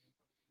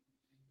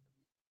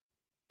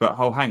 But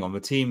hang on, the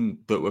team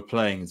that we're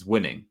playing is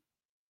winning.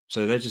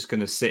 So they're just going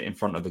to sit in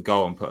front of the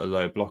goal and put a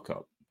low block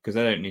up because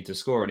they don't need to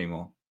score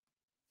anymore.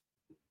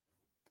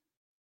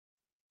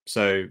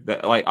 So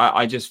that, like,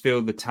 I just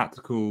feel the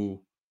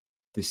tactical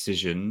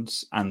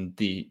decisions and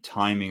the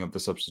timing of the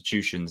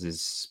substitutions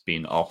has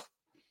been off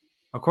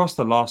across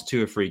the last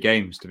 2 or 3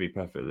 games, to be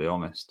perfectly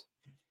honest.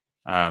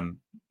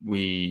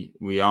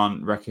 We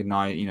aren't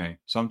recognized.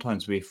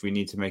 Sometimes if we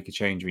need to make a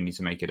change, we need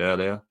to make it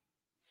earlier.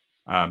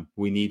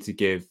 We need to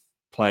give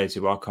players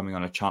who are coming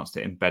on a chance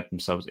to embed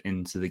themselves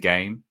into the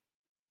game,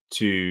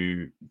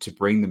 to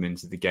bring them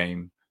into the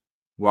game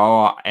while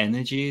our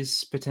energy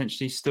is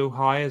potentially still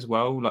high as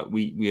well. Like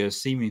we are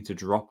seeming to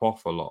drop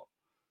off a lot.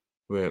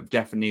 We're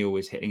definitely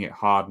always hitting it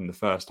hard in the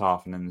first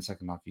half, and then the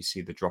second half you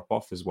see the drop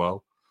off as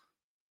well.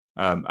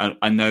 And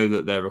I know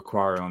that they're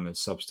requiring on the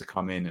subs to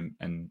come in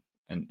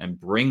and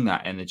bring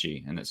that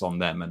energy, and it's on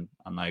them,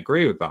 and I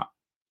agree with that.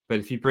 But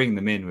if you bring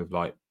them in with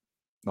like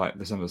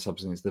some of the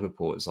subs against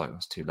Liverpool, it's like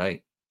that's too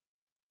late.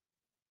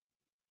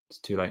 It's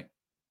too late.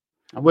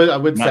 I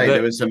would say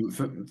there was some,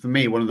 for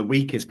me, one of the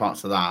weakest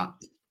parts of that.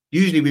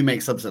 Usually we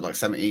make subs at like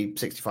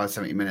 65,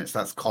 70 minutes.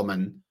 That's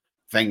common.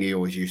 Wenger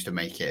always used to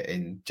make it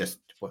in just,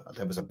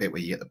 there was a bit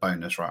where you get the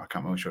bonus, right? I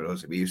can't remember what it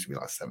was. It used to be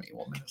like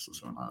 71 minutes or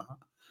something like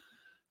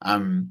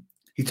that.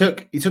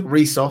 He took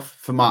Reece off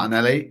for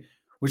Martinelli,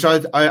 which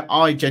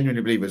I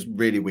genuinely believe was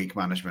really weak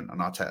management on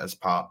Arteta's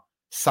part.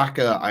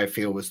 Saka, I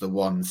feel, was the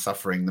one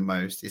suffering the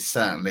most. He's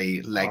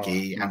certainly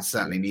leggy and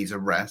certainly needs a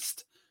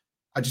rest.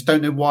 I just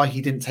don't know why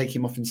he didn't take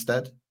him off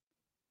instead.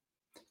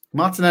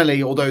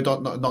 Martinelli, although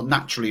not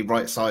naturally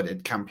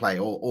right-sided, can play,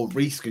 or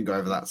Reece can go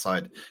over that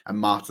side, and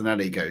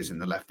Martinelli goes in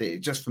the left.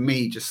 It just, for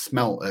me, just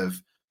smelt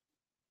of,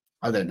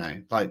 I don't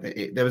know, like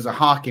there was a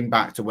harking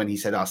back to when he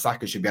said,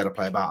 Saka should be able to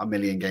play about 1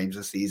 million games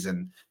a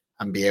season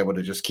and be able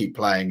to just keep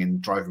playing and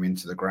drive him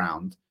into the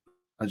ground.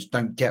 I just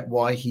don't get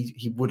why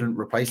he wouldn't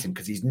replace him,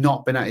 because he's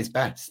not been at his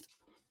best.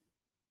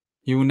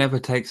 He will never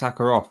take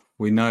Saka off.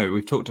 We know.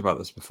 We've talked about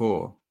this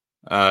before.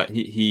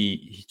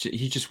 He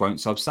just won't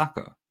sub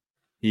Saka.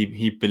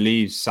 He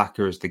believes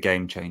Saka is the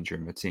game changer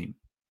in the team.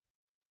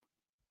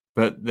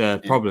 But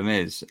the problem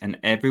is, and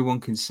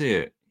everyone can see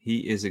it,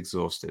 he is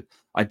exhausted.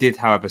 I did,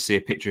 however, see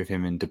a picture of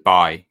him in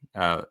Dubai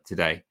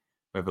today,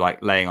 with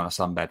like laying on a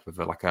sunbed with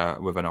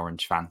an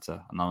orange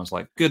Fanta, and I was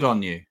like, "Good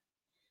on you,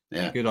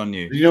 good on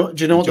you." Do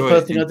you know what the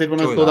first thing I did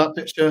when I saw that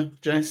picture,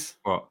 Jace?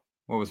 What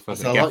was the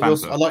first thing?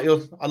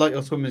 I like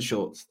your swimming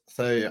shorts.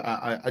 So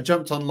I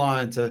jumped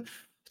online to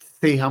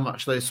see how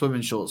much those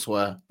swimming shorts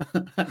were.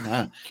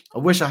 No, I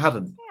wish I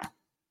hadn't.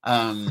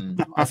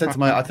 I turned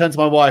to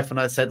my wife and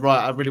I said,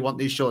 right, I really want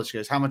these shorts. She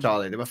goes, how much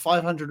are they? They were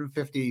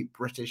 550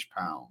 British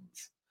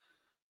pounds.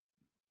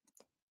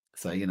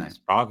 So, it's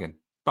bargain.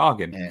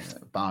 Yeah,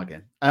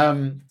 bargain.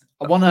 I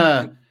want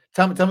to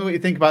tell me what you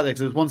think about this.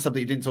 There's one sub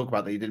that you didn't talk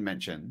about that you didn't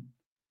mention.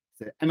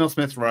 So Emil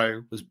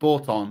Smith-Rowe was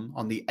brought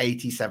on the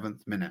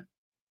 87th minute.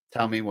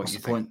 Tell me what you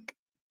think.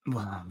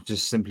 Well,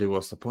 just simply,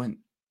 what's the point?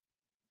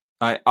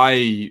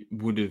 I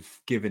would have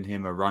given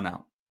him a run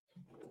out.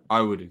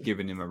 Would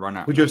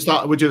you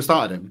have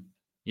started him?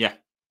 Yeah.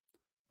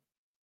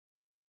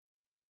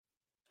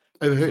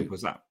 Over who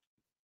was that?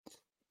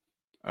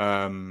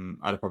 I'd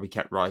have probably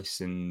kept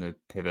Rice in the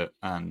pivot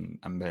and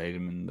made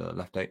him in the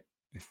left 8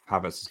 if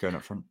Havertz is going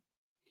up front.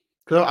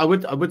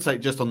 Because I would say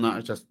just on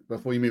that, just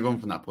before you move on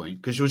from that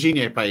point, because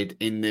Jorginho played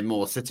in the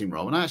more sitting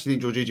role, and I actually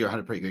think Jorginho had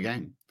a pretty good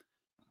game.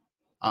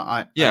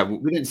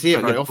 We didn't see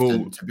it very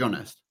often, to be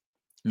honest.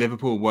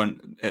 Liverpool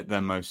weren't at their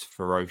most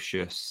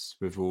ferocious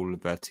with all of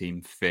their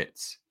team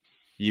fit.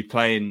 You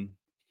playing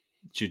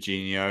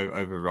Jorginho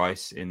over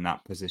Rice in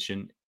that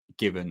position,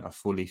 given a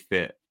fully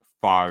fit,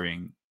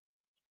 firing,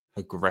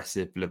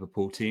 aggressive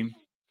Liverpool team?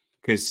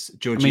 Because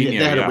Jorginho,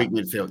 they had a weak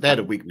midfield. They had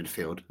a weak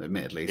midfield,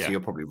 admittedly. Yeah. So you're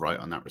probably right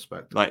on that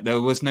respect. Like there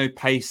was no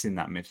pace in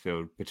that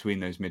midfield between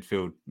those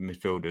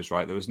midfielders,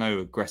 right? There was no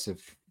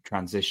aggressive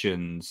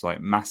transitions, like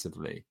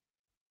massively.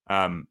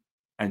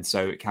 And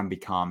so it can be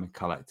calm and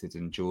collected,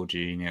 and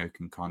Jorginho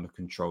can kind of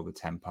control the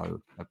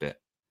tempo a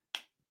bit.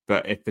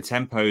 But if the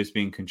tempo is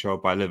being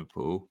controlled by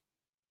Liverpool,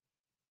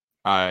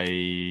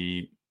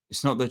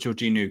 it's not that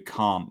Jorginho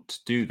can't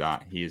do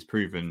that. He has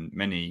proven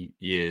many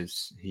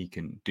years he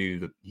can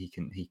he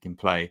can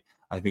play.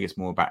 I think it's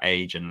more about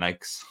age and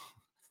legs,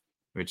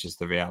 which is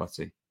the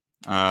reality.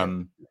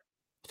 So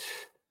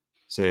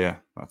yeah,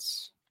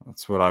 that's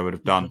what I would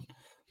have done.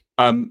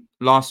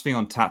 Last thing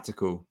on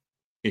tactical.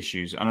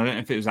 issues, and I don't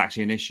know if it was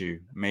actually an issue.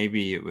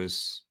 Maybe it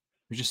was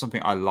just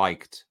something I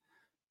liked.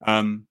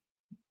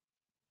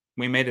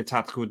 We made a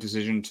tactical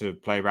decision to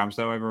play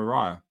Ramsdale over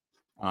Raya.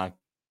 And I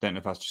don't know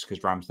if that's just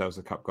because Ramsdale's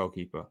the cup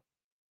goalkeeper.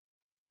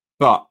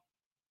 But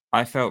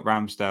I felt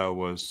Ramsdale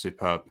was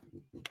superb.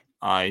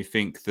 I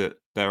think that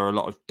there are a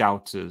lot of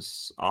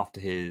doubters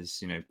after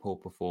his, poor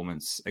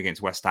performance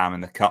against West Ham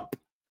in the cup.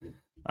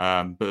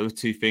 But there were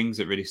two things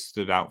that really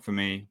stood out for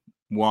me.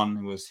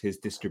 One was his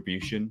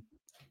distribution.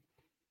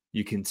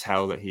 You can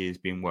tell that he has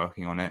been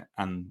working on it.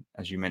 And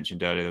as you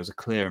mentioned earlier, there was a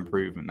clear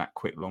improvement. That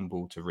quick long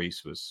ball to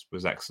Reece was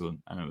excellent.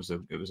 And it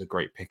was a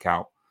great pick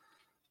out.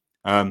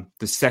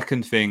 The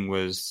second thing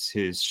was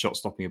his shot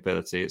stopping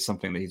ability. It's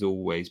something that he's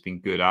always been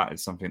good at.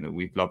 It's something that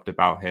we've loved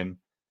about him.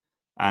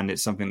 And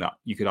it's something that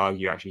you could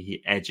argue actually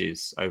he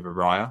edges over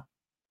Raya.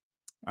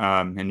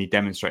 And he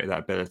demonstrated that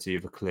ability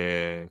of a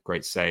clear,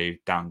 great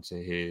save down to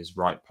his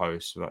right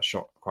post with that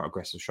shot, quite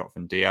aggressive shot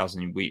from Diaz.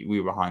 And we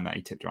were behind that.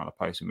 He tipped around the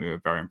post and we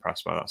were very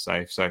impressed by that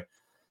save. So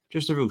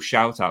just a real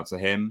shout out to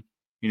him.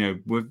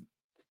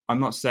 I'm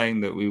not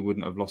saying that we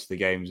wouldn't have lost the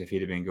games if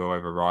he'd have been go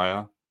over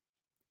Raya.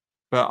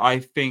 But I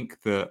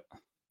think that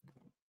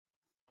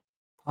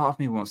part of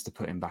me wants to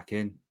put him back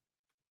in.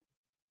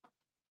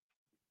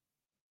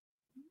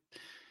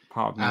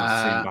 Part of me wants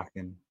to see him back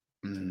in.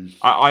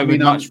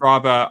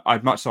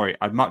 I'd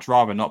much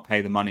rather not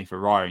pay the money for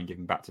Raya and give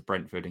him back to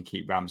Brentford and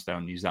keep Ramsdale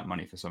and use that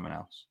money for someone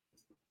else.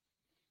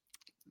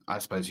 I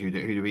suppose who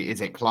do we?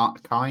 Is it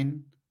Clark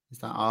Kine? Is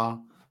that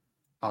our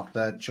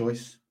third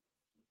choice?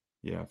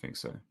 Yeah, I think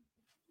so.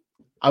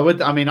 I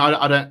would. I mean,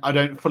 I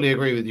don't fully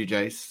agree with you,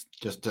 Jace.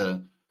 Just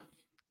to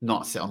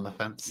not sit on the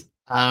fence.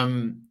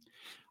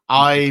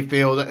 I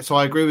feel that. So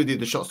I agree with you.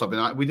 The shot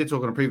stopping. We did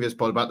talk on a previous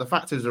pod about the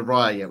factors of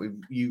Raya. Yet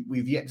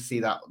we've yet to see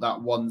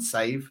that one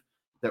save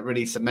that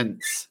really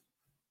cements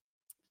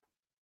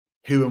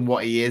who and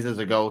what he is as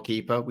a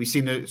goalkeeper. We've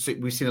seen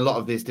a lot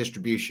of this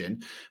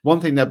distribution. One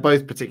thing they're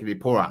both particularly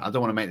poor at, I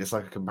don't want to make this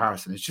like a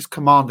comparison, is just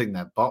commanding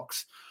their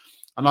box.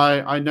 And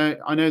I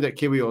know that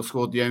Kiwior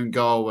scored the own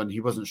goal and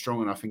he wasn't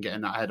strong enough in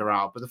getting that header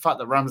out. But the fact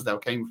that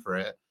Ramsdale came for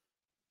it,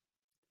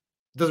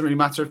 doesn't really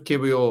matter if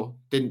Kiwior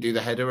didn't do the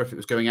header, if it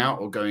was going out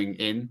or going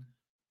in.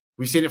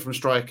 We've seen it from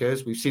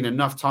strikers. We've seen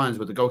enough times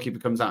where the goalkeeper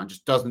comes out and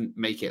just doesn't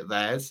make it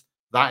theirs.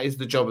 That is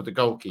the job of the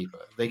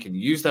goalkeeper. They can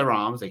use their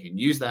arms. They can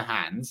use their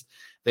hands.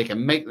 They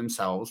can make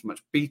themselves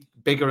much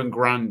bigger and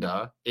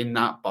grander in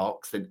that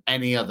box than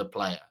any other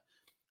player.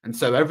 And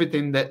so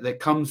everything that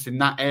comes in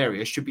that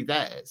area should be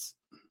theirs.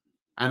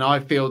 And I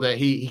feel that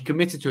he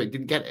committed to it,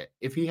 didn't get it.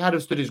 If he had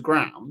have stood his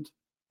ground,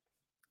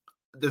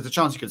 there's a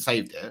chance he could have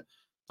saved it.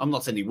 I'm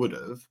not saying he would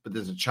have, but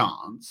there's a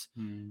chance.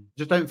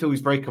 Just don't feel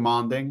he's very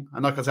commanding.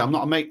 And like I said, I'm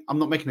not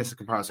making this a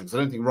comparison because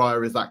I don't think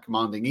Raya is that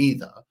commanding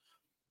either.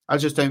 I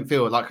just don't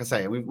feel, like I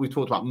say, we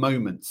talked about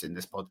moments in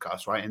this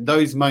podcast, right? And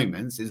those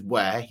moments is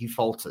where he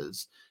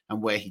falters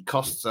and where he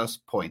costs us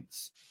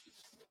points.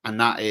 And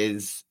that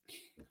is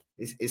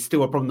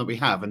still a problem that we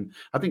have. And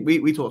I think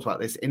we talked about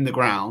this in the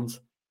ground.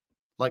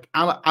 Like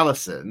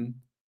Alisson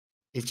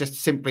is just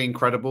simply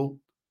incredible.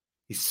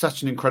 He's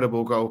such an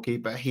incredible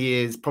goalkeeper. He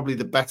is probably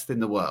the best in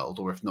the world,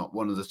 or if not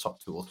one of the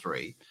top 2 or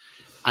 3.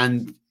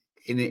 And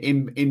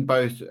in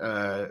both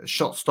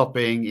shot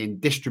stopping, in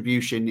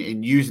distribution,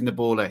 in using the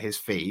ball at his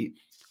feet,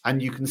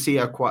 and you can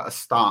see quite a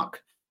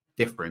stark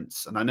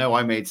difference. And I know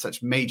I made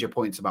such major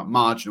points about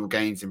marginal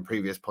gains in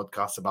previous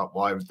podcasts about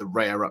why the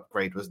rare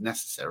upgrade was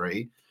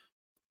necessary.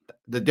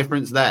 The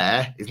difference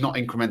there is not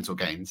incremental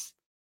gains.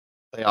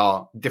 They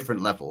are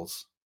different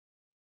levels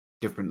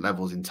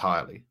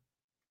entirely.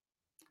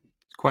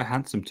 It's quite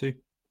handsome too.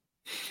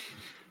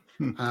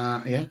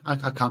 Yeah,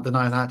 I can't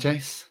deny that,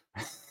 Jace.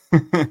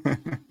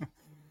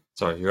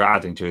 Sorry, you're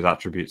adding to his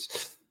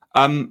attributes.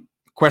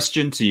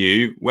 Question to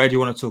you: where do you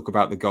want to talk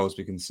about the goals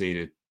we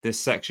conceded? This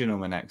section or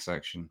the next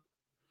section?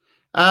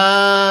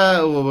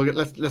 Well,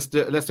 let's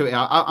do it.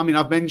 I mean,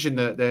 I've mentioned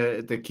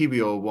the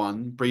Kiwior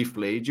one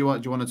briefly. Do you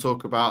want to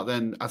talk about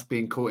then us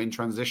being caught in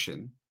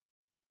transition?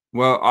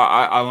 Well,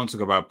 I want to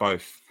talk about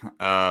both.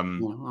 I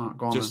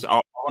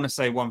want to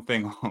say one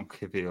thing on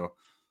Kiwior.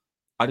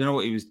 I don't know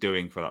what he was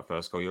doing for that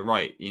first goal. You're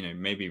right.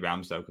 Maybe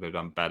Ramsdale could have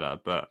done better,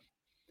 but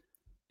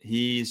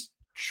he's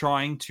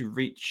trying to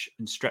reach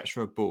and stretch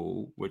for a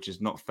ball, which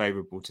is not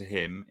favourable to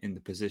him in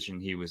the position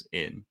he was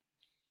in.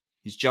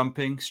 He's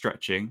jumping,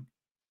 stretching.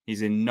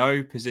 He's in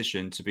no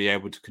position to be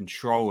able to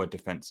control a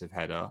defensive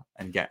header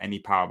and get any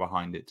power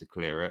behind it to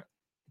clear it.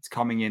 It's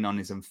coming in on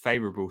his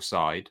unfavourable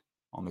side,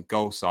 on the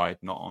goal side,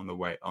 not on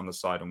the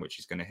side on which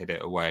he's going to hit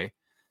it away.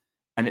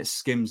 And it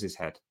skims his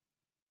head.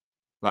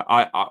 Like,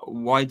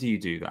 why do you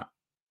do that?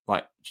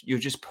 Like, you're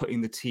just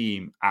putting the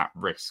team at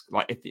risk.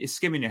 Like, if it's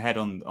skimming your head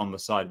on the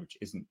side which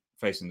isn't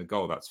facing the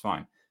goal, that's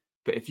fine.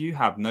 But if you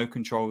have no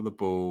control of the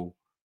ball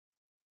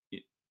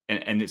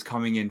and it's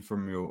coming in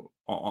from your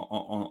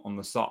on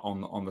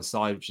the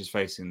side which is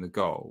facing the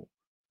goal,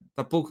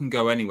 that ball can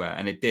go anywhere,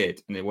 and it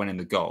did, and it went in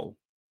the goal.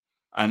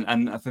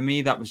 And for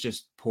me, that was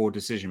just poor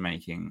decision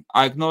making.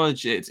 I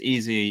acknowledge it's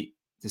easy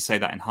to say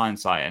that in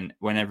hindsight. And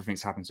when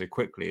everything's happened so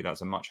quickly,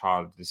 that's a much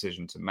harder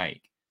decision to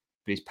make.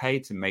 But he's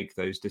paid to make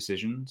those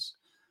decisions.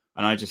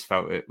 And I just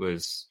felt it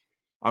was,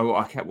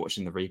 I kept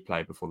watching the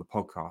replay before the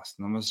podcast,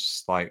 and I was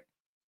just like,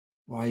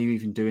 why are you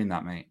even doing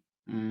that, mate?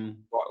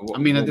 I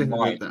mean, I did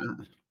think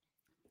that.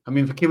 I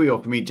mean, for Kiwi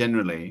or for me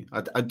generally,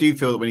 I do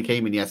feel that when he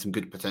came in, he had some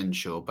good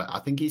potential, but I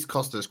think he's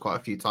cost us quite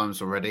a few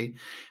times already.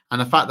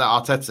 And the fact that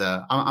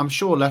Arteta, I'm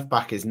sure left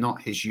back is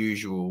not his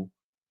usual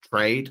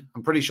trade.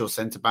 I'm pretty sure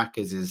centre back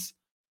is his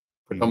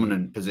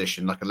predominant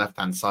position, like a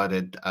left-hand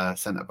sided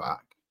centre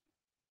back.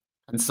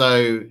 And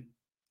so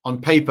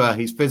on paper,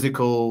 he's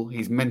physical,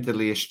 he's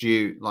mentally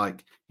astute,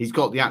 like he's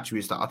got the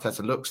attributes that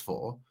Arteta looks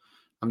for.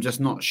 I'm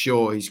just not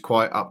sure he's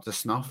quite up to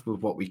snuff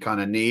with what we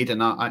kind of need.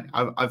 And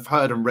I've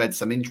heard and read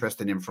some interest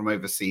in him from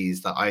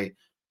overseas that I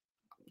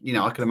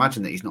can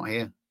imagine that he's not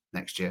here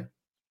next year.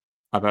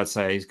 I'm about to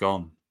say he's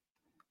gone.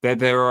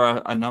 There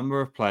are a number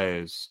of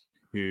players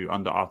who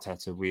under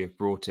Arteta we have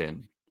brought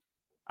in,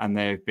 and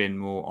they've been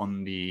more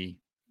on the,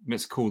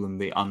 let's call them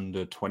the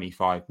under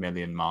 25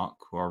 million mark,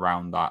 or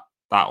around that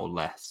or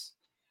less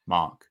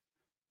mark,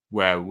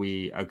 where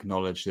we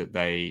acknowledge that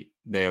they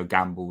are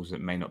gambles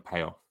that may not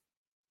pay off.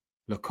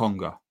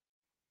 Lokonga,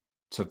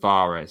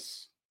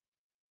 Tavares,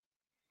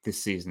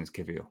 this season is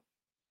Kivior,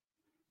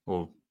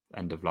 or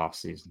end of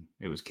last season,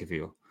 it was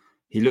Kivior.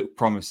 He looked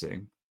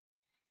promising,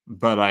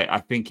 but I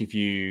think if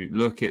you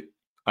look at,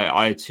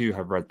 I too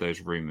have read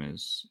those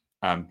rumours.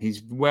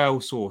 He's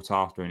well sought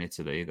after in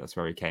Italy. That's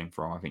where he came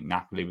from. I think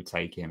Napoli would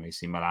take him.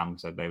 AC Milan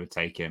said they would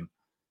take him.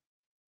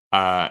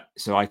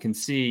 So I can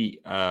see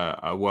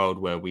a world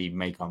where we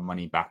make our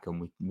money back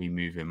and we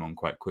move him on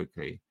quite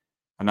quickly.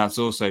 And that's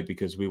also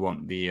because we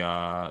want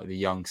the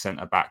young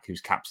centre back who's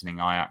captaining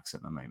Ajax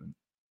at the moment.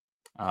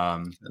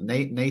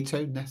 Neto?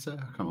 I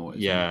can't remember what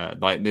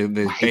like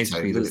there's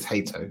basically it's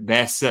Hato.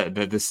 They're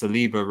the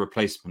Saliba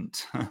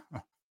replacement.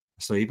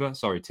 Saliba,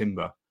 sorry,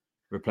 Timber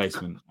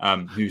replacement.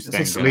 Who's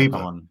then going to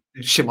come on?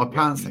 Shit my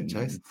pants then,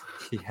 Chase.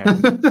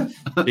 Yeah.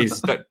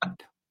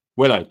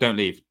 Willow, don't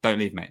leave,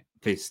 mate.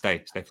 Please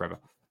stay forever.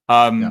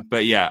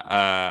 But yeah,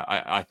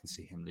 I can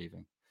see him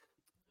leaving.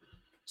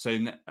 So.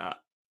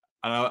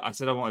 I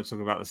said I wanted to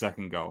talk about the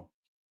second goal.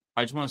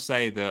 I just want to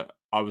say that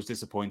I was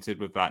disappointed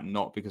with that,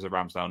 not because of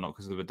Ramsdale, not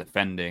because we were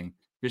defending,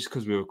 just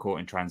because we were caught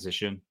in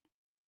transition.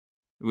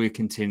 We're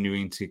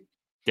continuing to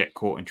get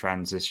caught in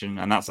transition,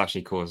 and that's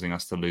actually causing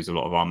us to lose a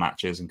lot of our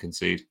matches and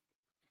concede.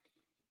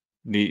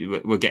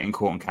 We're getting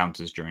caught in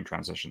counters during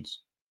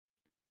transitions.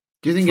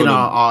 Do you think in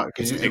our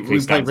because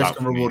we play risk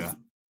and reward?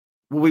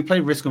 Well, we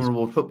play risk and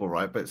reward football,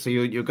 right? But so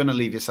you're going to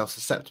leave yourself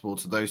susceptible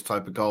to those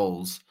type of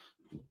goals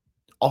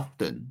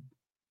often.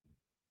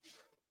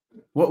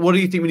 What do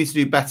you think we need to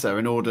do better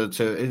in order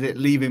to? Is it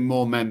leaving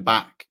more men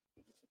back,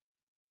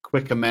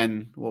 quicker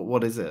men?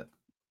 What is it?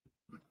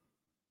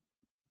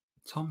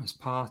 Thomas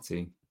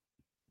Partey.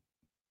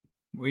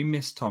 We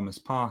miss Thomas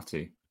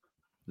Partey.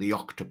 The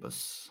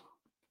octopus.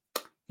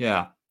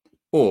 Yeah,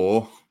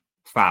 or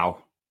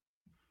foul.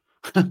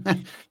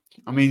 I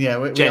mean, yeah,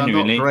 we are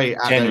not great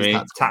at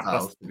those tactical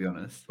fouls, to be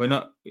honest. We're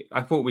not.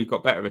 I thought we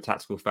got better at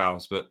tactical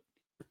fouls, but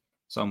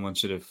someone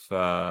should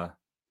have.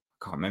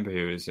 Can't remember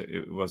who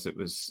it was. It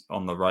was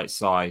on the right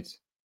side,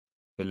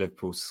 the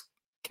Liverpool's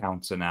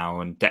counter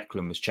now, and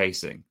Declan was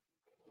chasing.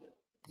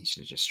 He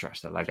should have just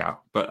stretched the leg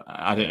out. But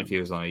I don't know if he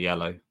was on a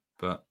yellow,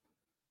 but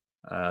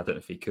I don't know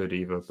if he could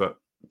either. But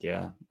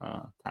yeah,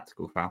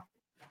 tactical foul.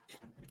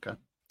 Okay.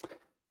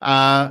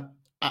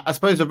 I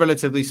suppose a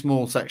relatively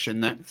small section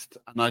next,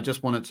 and I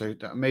just wanted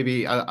to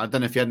maybe I don't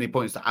know if you had any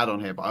points to add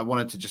on here, but I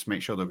wanted to just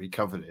make sure that we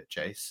covered it,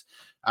 Jace.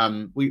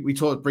 We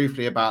talked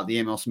briefly about the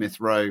Emil Smith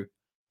Rowe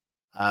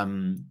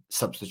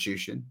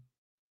substitution.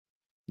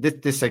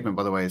 This segment,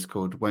 by the way, is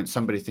called "Won't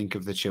Somebody Think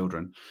of the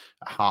Children?"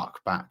 A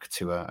hark back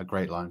to a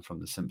great line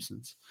from The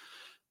Simpsons.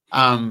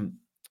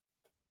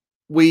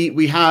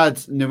 We had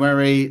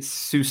Nueri,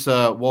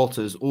 Sousa,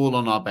 Walters all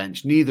on our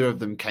bench. Neither of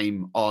them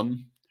came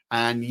on,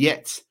 and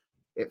yet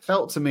it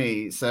felt to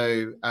me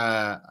so.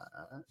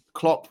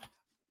 Klopp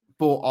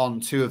brought on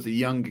two of the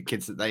younger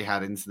kids that they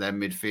had into their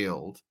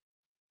midfield.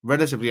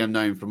 Relatively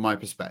unknown from my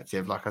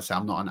perspective. Like I said,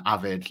 I'm not an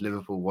avid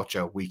Liverpool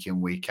watcher week in,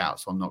 week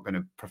out, so I'm not going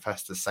to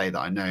profess to say that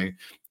I know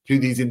who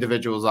these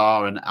individuals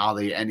are and are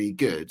they any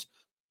good.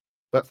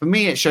 But for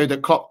me, it showed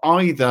that Klopp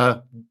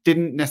either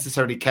didn't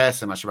necessarily care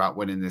so much about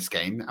winning this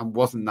game and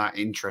wasn't that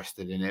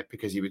interested in it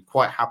because he would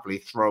quite happily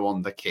throw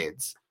on the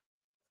kids,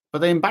 but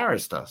they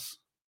embarrassed us.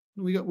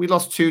 We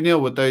lost 2-0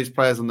 with those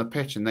players on the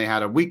pitch, and they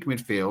had a weak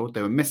midfield.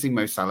 They were missing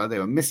Mo Salah, they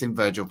were missing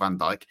Virgil van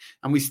Dijk,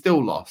 and we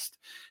still lost.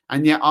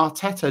 And yet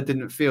Arteta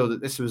didn't feel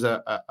that this was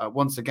a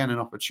once again an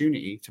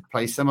opportunity to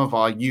play some of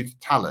our youth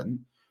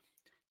talent,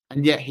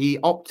 and yet he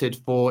opted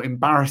for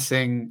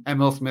embarrassing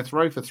Emil Smith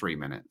Rowe for 3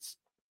 minutes.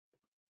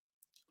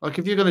 Like,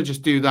 if you're going to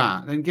just do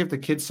that, then give the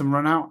kids some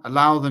run out,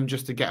 allow them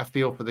just to get a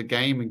feel for the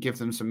game and give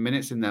them some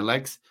minutes in their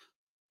legs.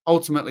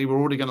 Ultimately, we're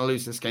already going to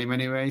lose this game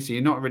anyway, so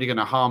you're not really going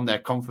to harm their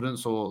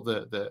confidence or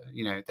their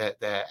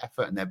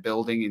effort and their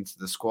building into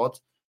the squad.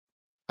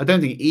 I don't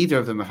think either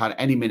of them have had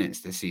any minutes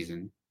this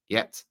season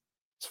yet,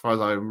 as far as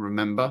I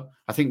remember.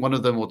 I think one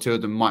of them or two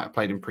of them might have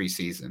played in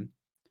pre-season.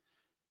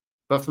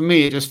 But for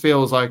me, it just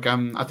feels like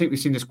I think we've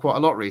seen this quite a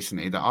lot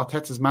recently, that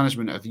Arteta's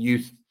management of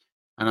youth,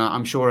 and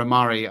I'm sure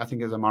I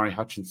think it was Amari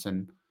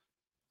Hutchinson,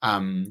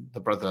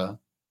 the brother,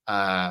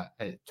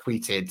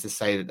 tweeted to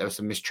say that there was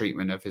some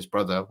mistreatment of his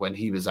brother when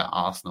he was at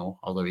Arsenal,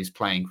 although he's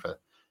playing for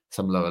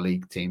some lower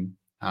league team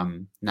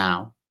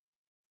now.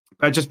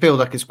 But I just feel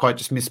like it's quite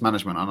just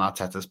mismanagement on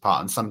Arteta's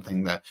part, and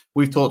something that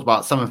we've talked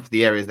about, some of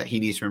the areas that he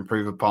needs to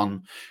improve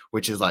upon,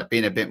 which is like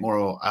being a bit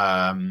more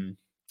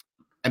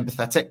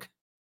empathetic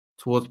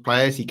towards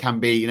players. He can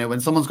be, when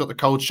someone's got the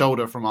cold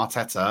shoulder from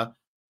Arteta,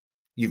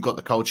 you've got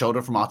the cold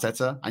shoulder from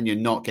Arteta and you're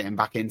not getting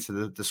back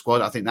into the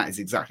squad. I think that is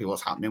exactly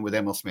what's happening with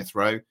Emil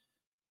Smith-Rowe.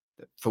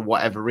 For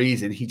whatever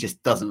reason, he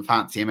just doesn't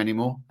fancy him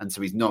anymore. And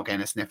so he's not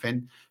getting a sniff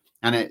in.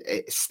 And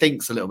it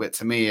stinks a little bit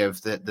to me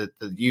of the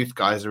youth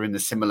guys are in the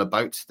similar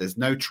boat. There's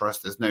no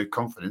trust, there's no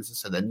confidence. And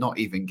so they're not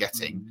even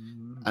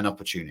getting an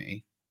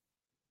opportunity.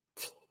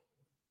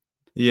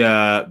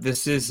 Yeah,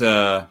 this is,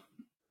 as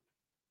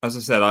I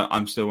said,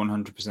 I'm still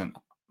 100%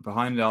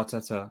 behind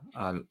Arteta.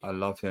 I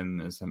love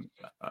him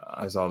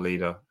as our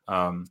leader.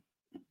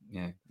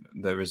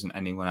 There isn't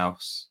anyone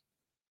else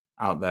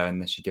out there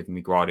unless you're giving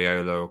me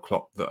Guardiola or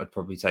Klopp that I'd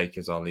probably take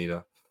as our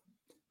leader.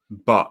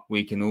 But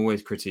we can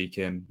always critique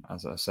him,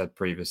 as I said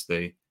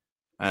previously.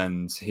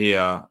 And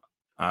here,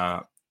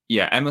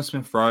 Emil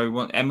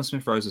Smith-Rowe. Emil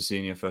Smith-Rowe is a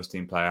senior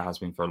first-team player, has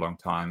been for a long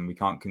time.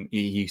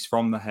 He's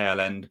from the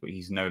Hale End, but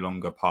he's no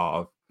longer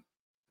part of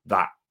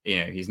that.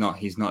 He's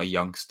not a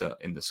youngster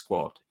in the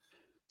squad.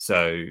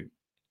 So,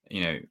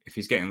 if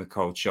he's getting the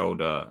cold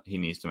shoulder, he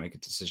needs to make a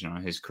decision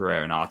on his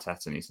career, and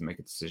Arteta needs to make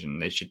a decision.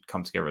 They should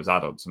come together as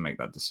adults and make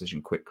that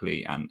decision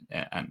quickly and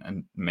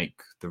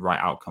make the right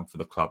outcome for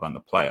the club and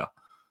the player.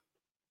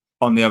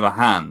 On the other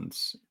hand,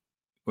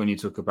 when you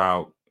talk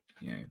about,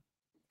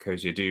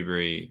 Cozy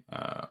Dewberry,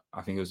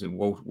 I think it was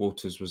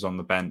Walters was on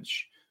the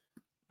bench.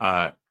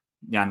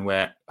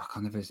 Nyanwe,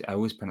 I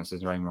always pronounce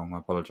his name wrong. I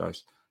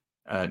apologise.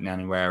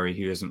 Nyanwe,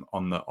 he wasn't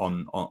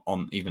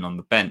even on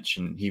the bench,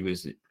 and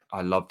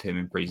I loved him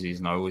in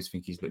pre-season. I always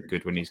think he's looked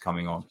good when he's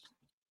coming on.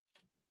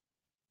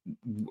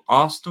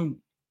 Arsenal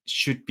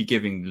should be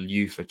giving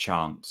youth a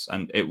chance,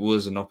 and it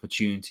was an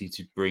opportunity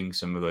to bring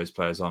some of those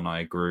players on. I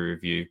agree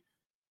with you.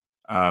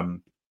 I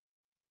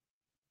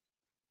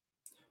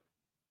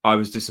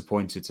was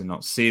disappointed to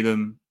not see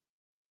them,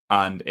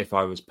 and if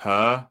I was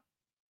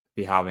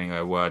be having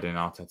a word in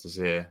Arteta's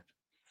ear,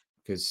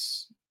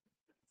 because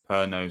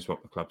Per knows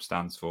what the club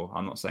stands for.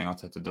 I'm not saying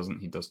Arteta doesn't;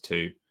 he does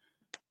too.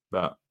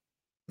 But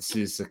this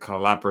is a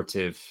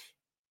collaborative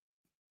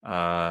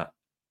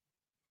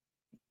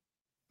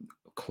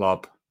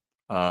club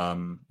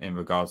in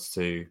regards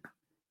to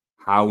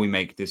how we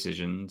make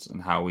decisions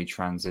and how we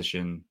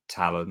transition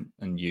talent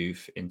and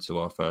youth into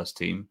our first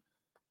team.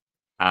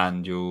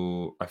 And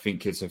I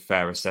think it's a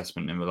fair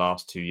assessment in the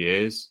last 2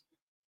 years,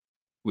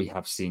 we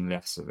have seen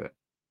less of it.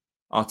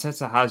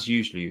 Arteta has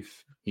used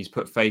youth. He's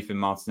put faith in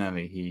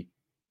Martinelli.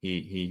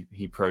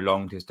 He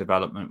prolonged his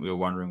development. We were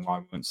wondering why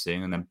we weren't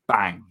seeing, and then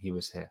bang, he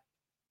was here.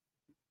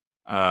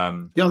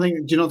 Do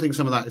you not think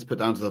some of that is put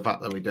down to the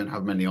fact that we don't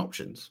have many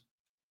options?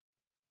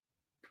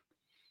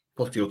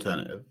 What's the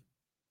alternative?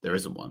 There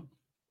isn't one.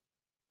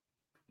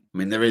 I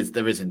mean, there is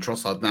in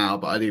Trossard now,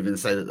 but I'd even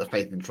say that the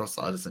faith in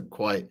Trossard isn't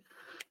quite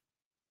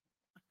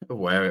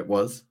where it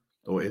was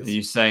or is. Are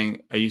you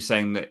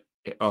saying that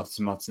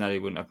Martinelli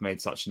wouldn't have made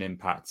such an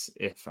impact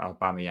if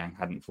Aubameyang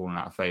hadn't fallen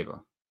out of favour?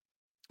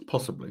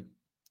 Possibly,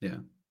 yeah.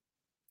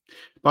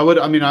 But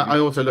I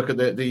also look at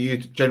the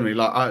youth generally.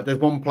 Like, there's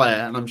one player,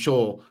 and I'm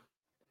sure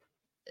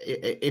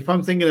if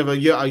I'm thinking of a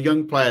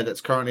young player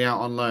that's currently out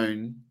on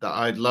loan that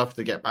I'd love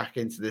to get back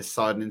into this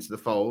side and into the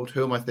fold,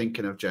 who am I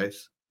thinking of,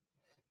 Jace?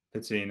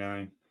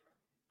 Patino.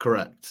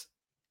 Correct.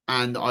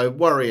 And I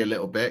worry a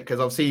little bit because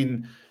I've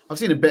seen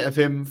a bit of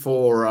him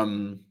for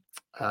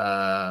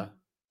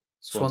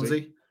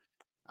Swansea.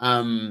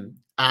 And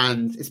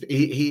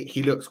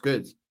he looks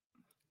good.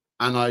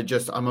 And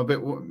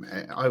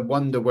I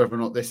wonder whether or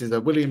not this is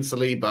a William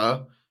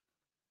Saliba,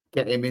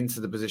 get him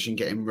into the position,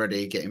 get him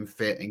ready, get him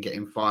fit and get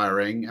him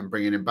firing and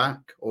bringing him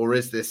back. Or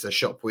is this a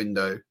shop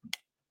window,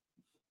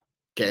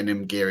 getting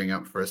him gearing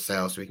up for a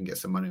sale so we can get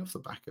some money off the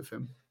back of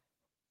him?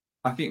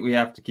 I think we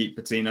have to keep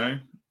Patino.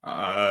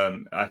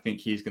 I think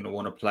he's going to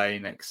want to play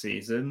next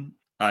season.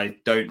 I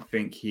don't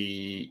think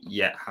he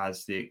yet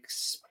has the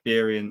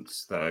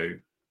experience, though.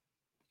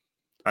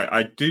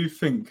 I do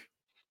think,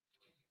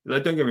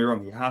 don't get me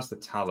wrong, he has the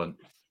talent,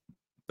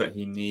 but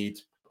he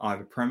needs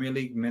either Premier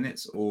League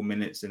minutes or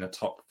minutes in a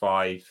top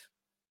 5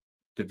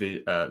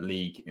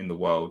 league in the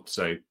world.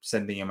 So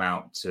sending him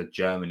out to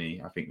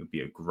Germany, I think, would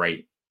be a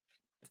great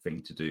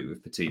thing to do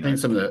with Patino. I think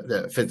some of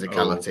the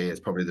physicality is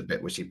probably the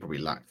bit which he probably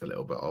lacked a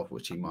little bit of,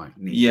 which he might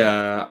need.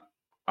 Yeah,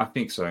 I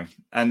think so.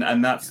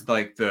 And that's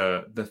like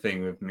the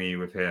thing with me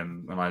with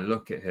him. When I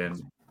look at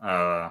him,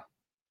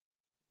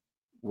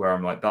 where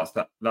I'm like,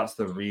 that's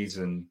the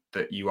reason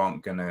that you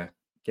aren't gonna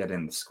get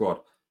in the squad.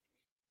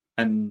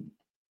 And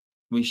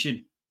we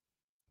should,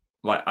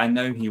 like, I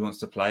know he wants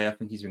to play. I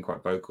think he's been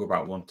quite vocal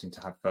about wanting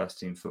to have first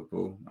team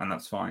football, and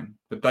that's fine.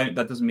 But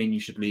that doesn't mean you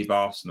should leave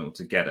Arsenal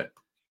to get it.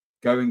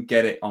 Go and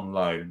get it on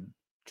loan.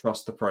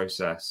 Trust the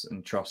process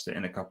and trust it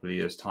in a couple of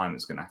years' time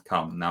it's going to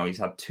come. Now he's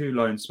had 2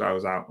 loan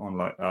spells out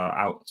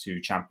out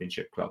to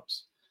championship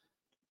clubs.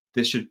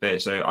 This should be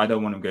so. I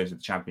don't want him going to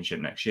the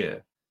championship next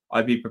year.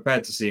 I'd be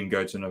prepared to see him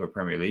go to another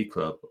Premier League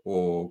club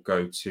or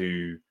go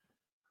to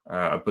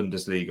a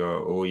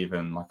Bundesliga or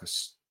even like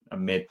a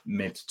mid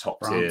to top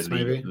France,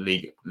 tier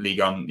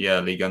league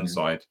on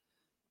side.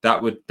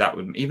 That would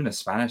even a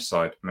Spanish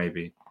side,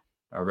 maybe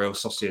a Real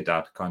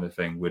Sociedad kind of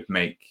thing would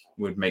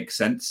make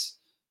sense.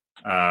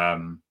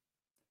 And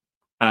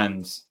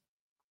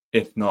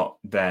if not,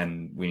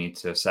 then we need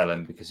to sell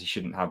him because he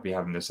shouldn't be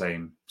having the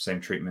same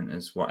treatment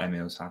as what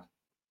Emil's had.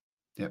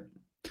 Yep.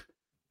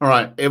 All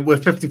right, we're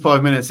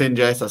 55 minutes in,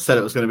 Jace. I said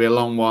it was going to be a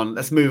long one.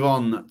 Let's move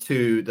on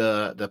to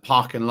the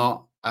parking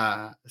lot.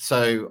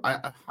 So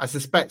I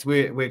suspect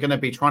we're going to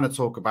be trying to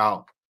talk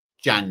about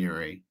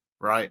January,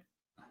 right?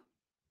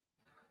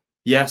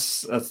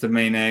 Yes, that's the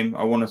main aim.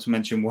 I wanted to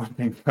mention one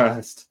thing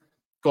first.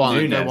 Go on,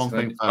 Nunes, one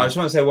thing first. I just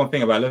want to say one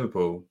thing about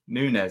Liverpool.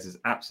 Nunes is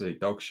absolute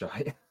dog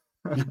shite.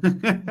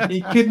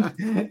 he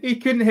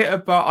couldn't hit a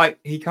bar.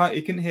 He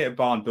couldn't hit a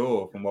barn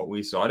door from what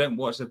we saw. I don't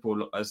watch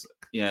Liverpool as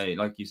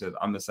like you said.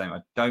 I'm the same.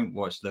 I don't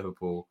watch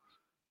Liverpool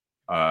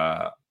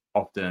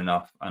often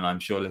enough, and I'm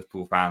sure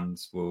Liverpool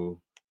fans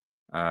will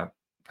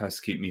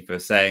persecute me for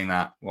saying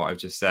that. What I've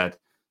just said.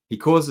 He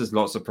causes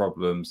lots of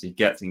problems. He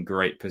gets in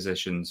great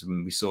positions,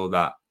 and we saw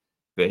that.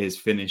 But his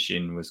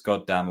finishing was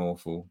goddamn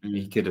awful.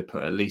 He could have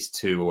put at least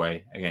 2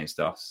 away against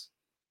us.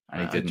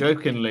 And he didn't.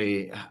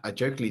 I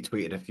jokingly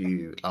tweeted a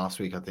few last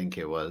week, I think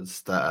it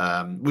was,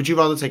 that would you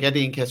rather take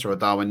Eddie Nketiah or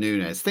Darwin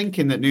Núñez?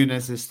 Thinking that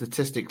Núñez is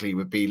statistically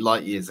would be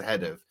light years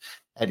ahead of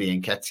Eddie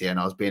Nketiah, and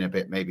I was being a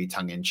bit maybe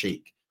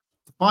tongue-in-cheek.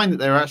 To find that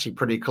they were actually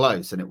pretty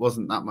close and it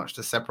wasn't that much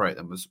to separate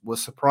them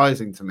was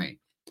surprising to me.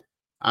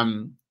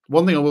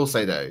 One thing I will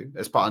say, though,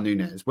 as part of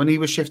Núñez, when he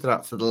was shifted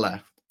out to the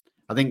left,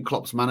 I think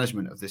Klopp's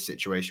management of this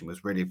situation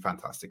was really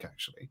fantastic,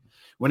 actually.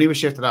 When he was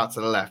shifted out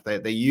to the left,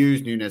 they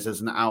used Núñez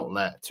as an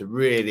outlet to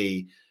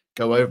really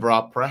go over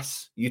our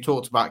press. You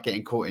talked about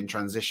getting caught in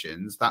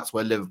transitions. That's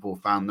where Liverpool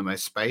found the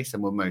most space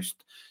and were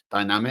most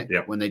dynamic.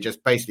 Yep. When they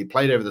just basically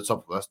played over the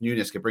top of us,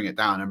 Núñez could bring it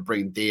down and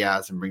bring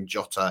Diaz and bring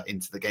Jota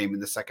into the game in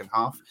the second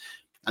half.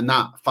 And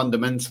that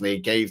fundamentally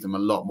gave them a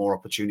lot more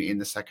opportunity in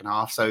the second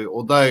half. So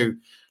although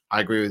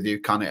I agree with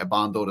you, can't hit a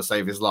barn door to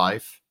save his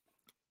life,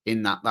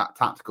 in that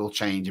tactical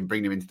change and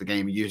bringing him into the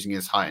game, using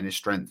his height and his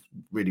strength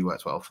really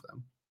worked well for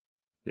them.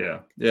 Yeah.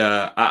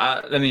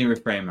 Let me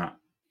reframe that.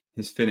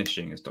 His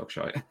finishing is dog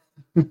shite.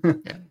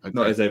 Okay.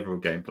 Not his overall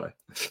gameplay.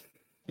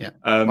 Yeah.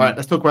 Right,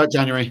 let's talk about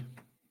January.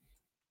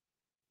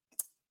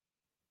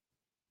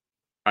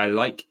 I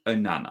like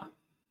Onana.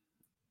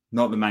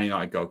 Not the Man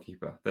United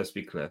goalkeeper, let's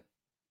be clear.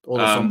 All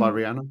the song by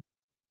Rihanna.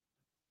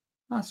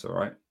 That's all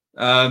right.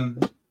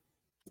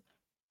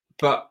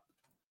 But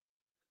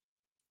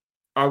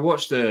I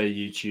watched a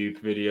YouTube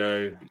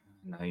video.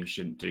 No, you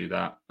shouldn't do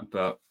that.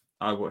 But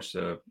I watched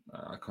a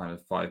kind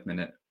of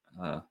 5-minute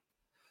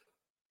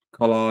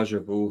collage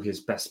of all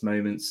his best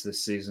moments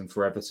this season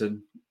for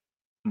Everton.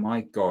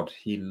 My God,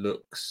 he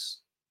looks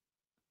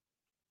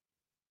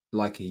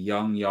like a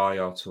young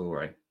Yaya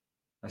Toure.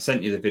 I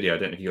sent you the video. I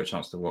don't know if you got a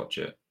chance to watch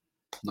it.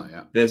 Not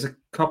yet. There's a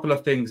couple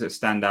of things that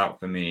stand out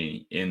for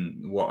me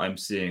in what I'm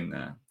seeing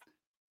there.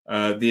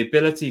 The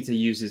ability to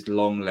use his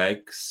long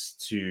legs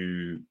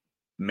to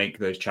make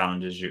those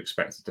challenges you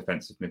expect a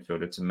defensive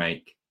midfielder to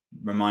make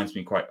reminds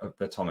me quite of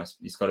the Thomas.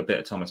 He's got a bit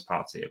of Thomas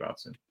Partey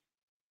about him.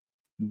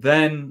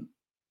 Then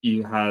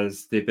he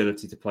has the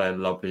ability to play a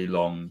lovely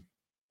long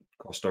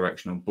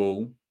cross-directional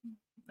ball.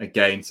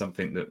 Again,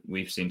 something that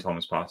we've seen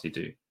Thomas Partey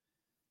do.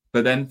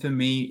 But then for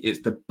me,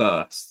 it's the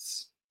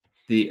bursts,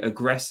 the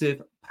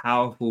aggressive,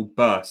 powerful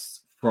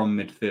bursts from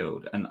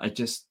midfield. And I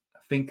just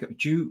think,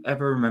 do you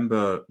ever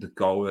remember the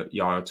goal that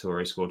Yaya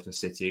Toure scored for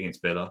City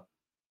against Villa,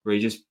 where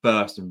he just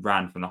burst and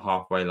ran from the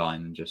halfway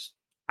line and just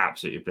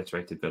absolutely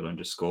obliterated Villa and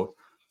just scored?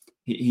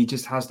 He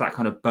just has that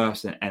kind of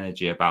burst and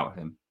energy about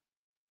him.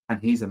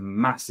 And he's a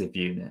massive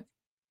unit.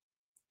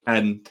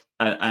 And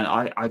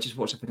I just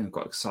watched it and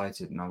got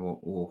excited, and I thought,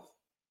 oh,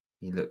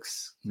 he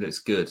looks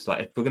good.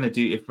 Like, if we're gonna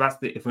do,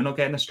 if we're not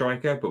getting a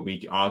striker, but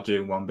we are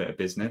doing one bit of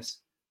business,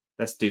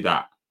 let's do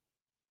that.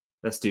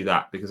 Let's do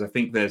that, because I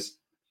think there's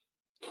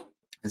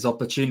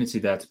opportunity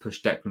there to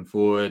push Declan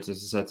forward,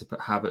 as I said, to put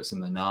Havertz in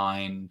the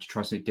 9, to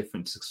try something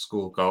different to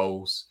score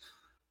goals.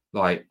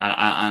 Like,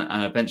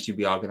 and eventually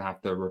we are going to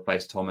have to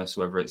replace Thomas,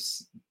 whether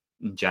it's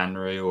in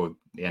January or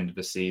the end of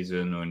the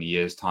season or in a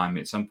year's time.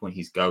 At some point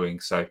he's going.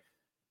 So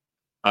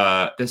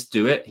let's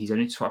do it. He's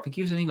only, I think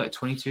he was only like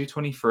 22,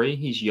 23.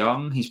 He's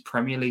young. He's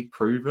Premier League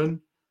proven.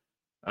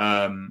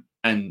 And,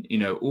 you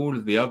know, all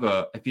of the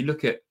other, if you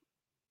look at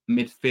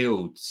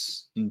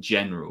midfields in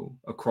general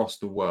across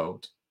the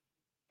world,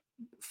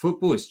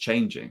 football is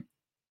changing.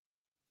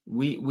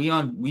 We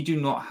do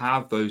not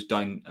have those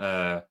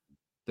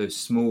those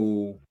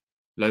small,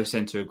 low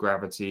center of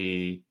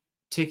gravity,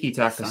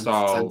 tiki-taka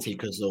style. Santi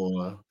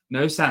Cazorla.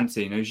 No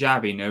Santi, no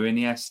Xavi, no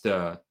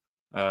Iniesta,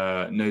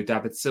 no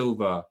David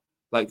Silva.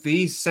 Like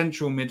these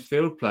central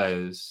midfield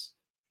players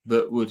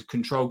that would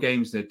control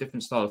games in a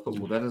different style of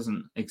football, that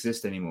doesn't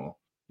exist anymore.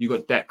 You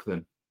got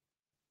Declan,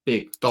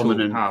 big,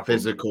 Dominant, tall, powerful,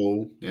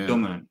 physical,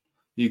 dominant.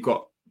 You've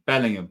got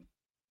Bellingham.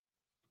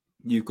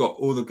 You've got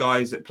all the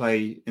guys that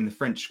play in the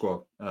French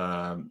squad,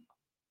 who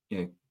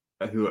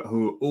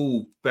are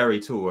all very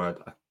tall.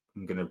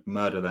 I'm going to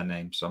murder their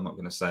names, so I'm not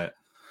going to say it.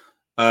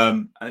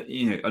 I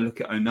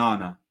look at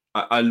Onana.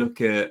 I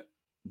look at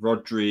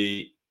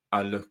Rodri.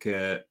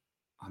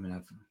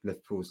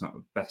 Liverpool's not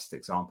the best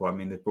example. I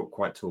mean, they've got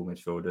quite tall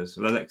midfielders.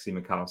 Alexi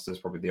McAllister is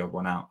probably the odd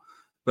one out.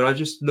 But I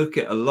just look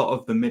at a lot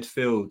of the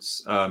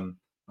midfields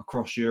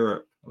across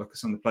Europe. Look at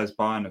some of the players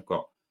Bayern have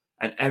got.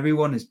 And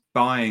everyone is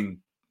buying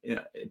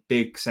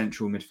big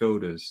central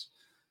midfielders.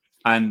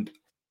 And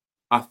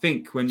I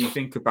think when you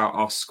think about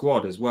our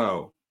squad as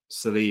well,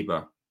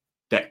 Saliba,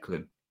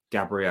 Declan,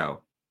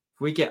 Gabriel,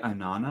 if we get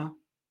Onana,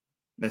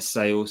 let's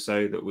say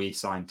also that we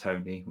sign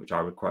Tony, which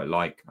I would quite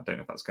like. I don't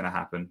know if that's going to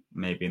happen,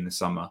 maybe in the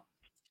summer.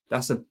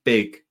 That's a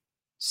big,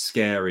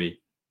 scary,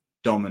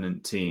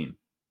 dominant team.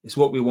 It's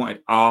what we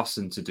wanted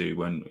Arsene to do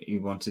when we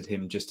wanted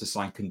him just to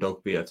sign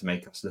Kondogbia to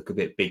make us look a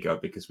bit bigger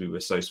because we were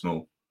so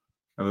small.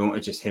 And we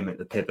wanted just him at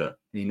the pivot.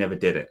 And he never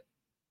did it.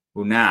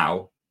 Well,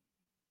 now,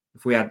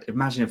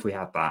 imagine if we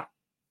had that.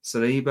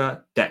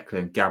 Saliba,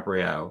 Declan,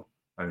 Gabriel,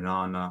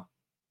 Onana,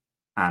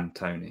 and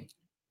Tony.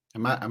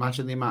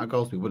 Imagine the amount of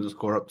goals we wouldn't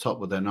score up top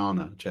with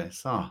Onana,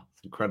 Jess.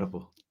 It's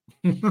incredible.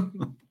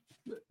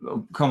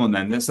 Come on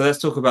then. So let's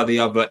talk about the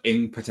other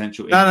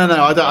potential. No.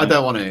 I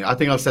don't want to. I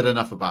think I've said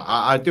enough about.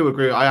 I do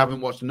agree. I haven't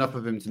watched enough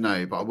of him to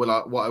know, but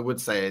what I would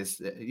say is,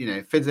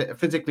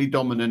 physically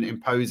dominant,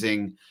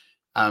 imposing,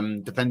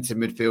 defensive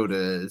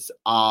midfielders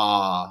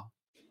are.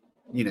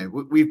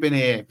 We've been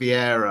here,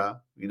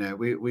 Vieira.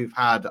 We've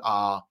had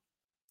our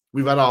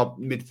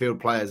midfield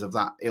players of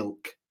that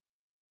ilk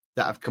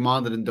that have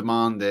commanded and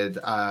demanded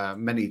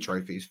many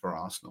trophies for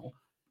Arsenal,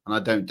 and I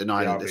don't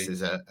deny that this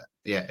is a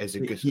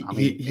good.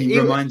 He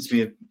reminds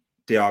me of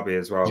Diaby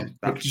as well.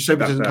 Yeah, just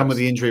hope it doesn't come with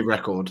the injury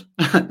record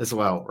as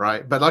well,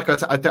 right? But like I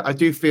said, I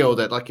do feel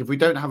that if we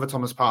don't have a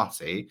Thomas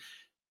Partey,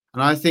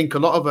 and I think a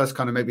lot of us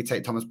kind of maybe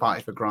take Thomas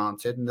Partey for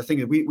granted, and the thing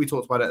is, we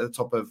talked about it at the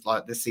top of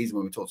this season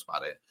when we talked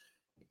about it.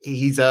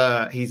 He's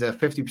a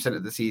 50%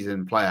 of the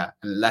season player,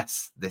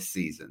 unless this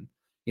season.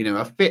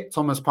 A fit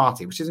Thomas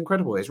Partey, which is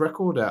incredible. His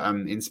record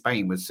in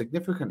Spain was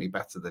significantly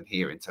better than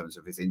here in terms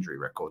of his injury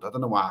record. I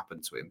don't know what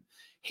happened to him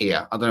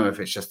here. I don't know if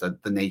it's just the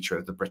nature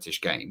of the British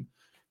game.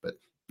 But,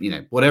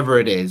 whatever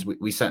it is,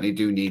 we certainly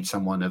do need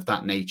someone of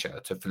that nature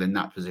to fill in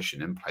that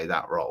position and play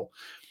that role.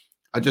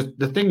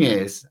 The thing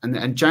is,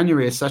 and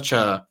January is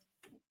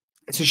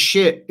it's a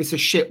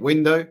shit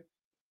window.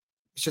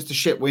 It's just a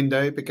shit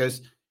window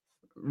because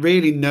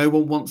really no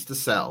one wants to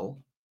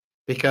sell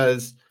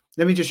because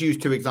let me just use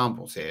two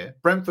examples here.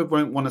 Brentford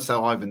won't want to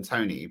sell Ivan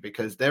Toney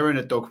because they're in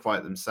a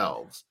dogfight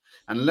themselves.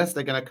 And unless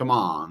they're going to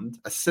command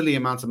a silly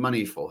amount of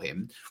money for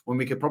him, when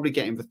we could probably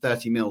get him for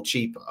 30 mil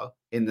cheaper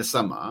in the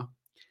summer,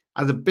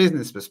 as a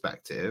business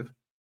perspective,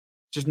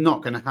 just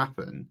not going to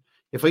happen.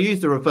 If I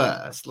use the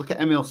reverse, look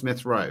at Emil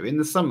Smith-Rowe. In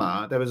the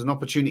summer, there was an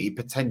opportunity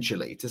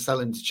potentially to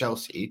sell him to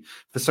Chelsea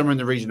for somewhere in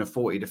the region of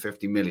 40 to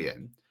 50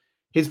 million.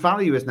 His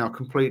value is now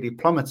completely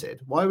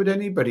plummeted. Why would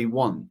anybody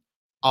want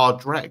our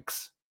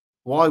dregs?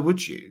 Why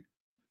would you?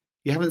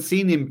 You haven't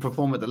seen him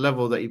perform at the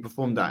level that he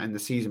performed at in the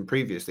season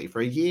previously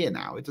for a year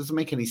now. It doesn't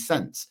make any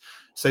sense.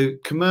 So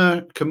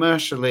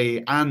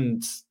commercially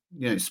and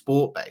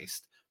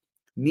sport-based,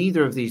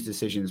 neither of these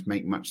decisions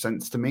make much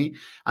sense to me.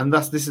 And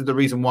thus, this is the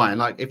reason why.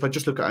 If I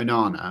just look at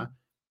Onana,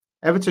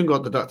 Everton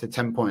got deducted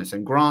 10 points.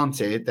 And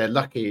granted, they're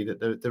lucky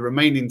that the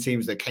remaining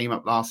teams that came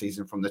up last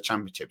season from the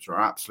championships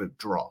were absolute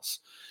dross.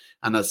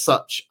 And as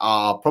such,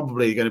 are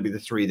probably going to be the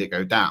three that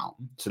go down.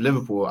 So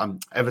Liverpool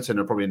and Everton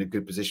are probably in a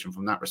good position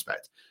from that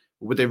respect.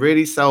 Would they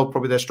really sell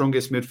probably their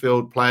strongest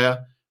midfield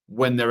player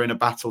when they're in a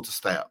battle to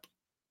stay up?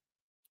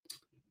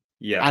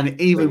 Yeah. And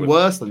even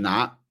worse than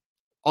that,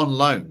 on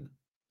loan.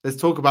 There's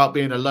talk about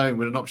being a loan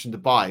with an option to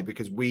buy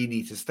because we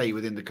need to stay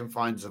within the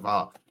confines of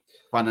our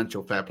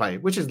financial fair play,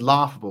 which is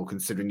laughable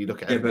considering you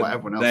look at what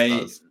everyone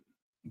else does.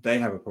 They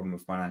have a problem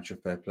with financial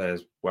fair play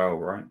as well,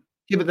 right?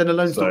 Yeah, but then a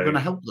loan's not going to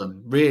help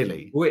them,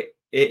 really. Well,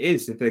 it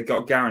is if they've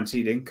got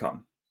guaranteed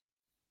income.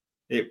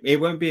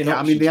 It won't be an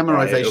option. I mean, the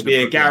amortization. It'll be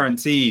a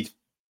guaranteed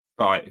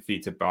buy for you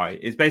to buy.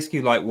 It's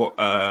basically like what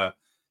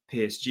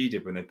PSG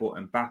did when they bought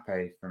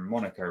Mbappe from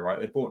Monaco, right?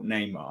 They bought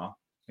Neymar.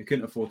 They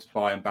couldn't afford to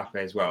buy Mbappe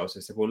as well. So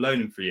they said, we'll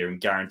loan him for you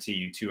and guarantee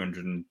you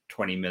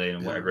 220 million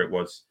or whatever it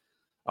was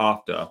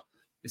after.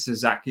 It's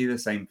exactly the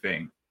same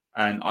thing.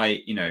 And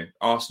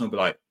Arsenal will be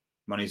like,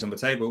 money's on the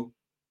table,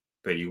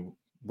 but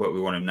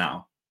we want him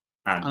now.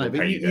 And I know,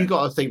 but you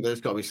got to think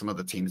there's got to be some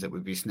other teams that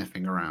would be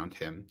sniffing around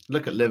him.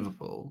 Look at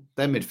Liverpool.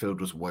 Their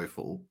midfield was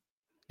woeful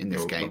in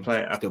this game.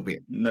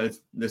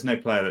 There's no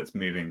player that's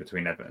moving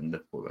between Everton and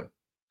Liverpool,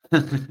 though.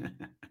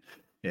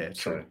 Yeah,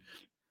 true.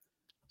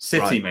 So,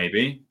 City Right.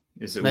 maybe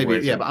is Maybe,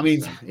 always yeah, a but I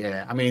mean, concern.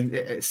 yeah, I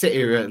mean,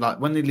 City are, like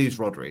when they lose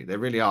Rodri, they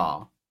really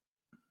are.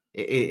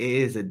 It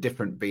is a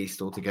different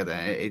beast altogether.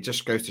 It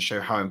just goes to show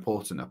how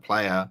important a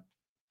player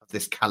of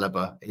this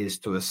caliber is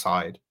to a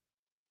side.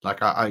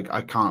 Like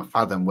I can't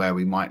fathom where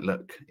we might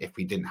look if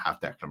we didn't have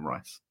Declan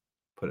Rice.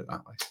 Put it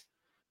that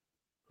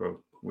way.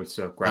 With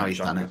Now Granit he's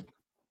done Xhaka. it.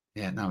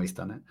 Yeah, now he's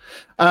done it.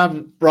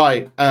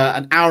 Right,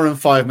 an hour and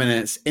 5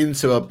 minutes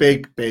into a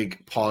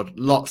big pod.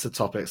 Lots of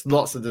topics,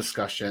 lots of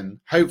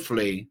discussion.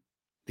 Hopefully,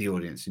 the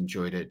audience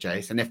enjoyed it,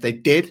 Jace. And if they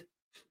did,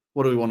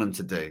 what do we want them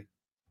to do?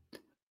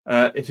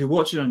 If you're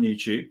watching on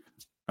YouTube,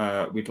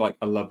 we'd like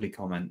a lovely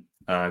comment.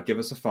 Give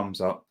us a thumbs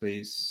up,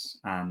 please,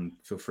 and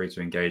feel free to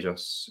engage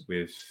us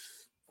with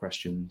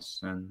questions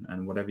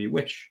and whatever you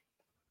wish.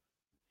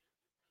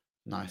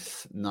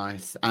 Nice.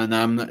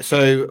 And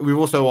so we're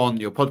also on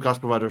your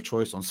podcast provider of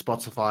choice on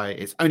Spotify.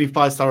 It's only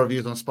 5-star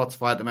reviews on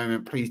Spotify at the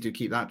moment. Please do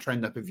keep that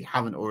trend up if you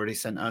haven't already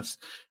sent us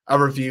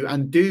a review,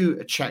 and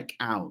do check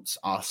out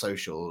our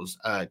socials.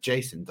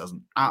 Jason does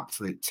an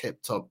absolute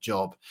tip-top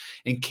job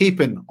in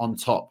keeping on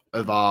top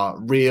of our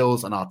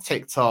reels and our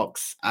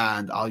TikToks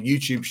and our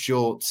YouTube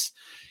shorts.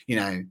 You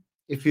know,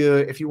 if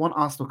you want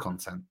Arsenal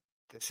content,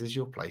 this is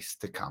your place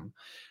to come.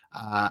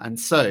 And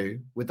so,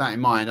 with that in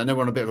mind, I know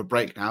we're on a bit of a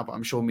break now, but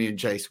I'm sure me and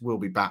Jace will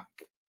be back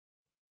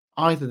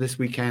either this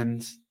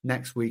weekend,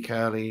 next week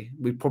early.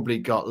 We've probably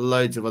got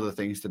loads of other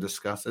things to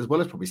discuss, as well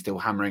as probably still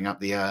hammering up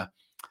the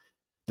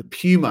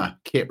Puma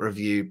kit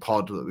review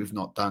pod that we've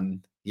not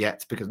done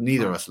yet, because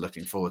neither of us are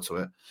looking forward to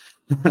it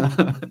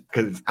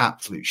because it's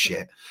absolute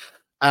shit.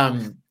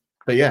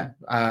 But yeah,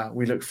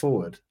 we look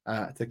forward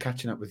to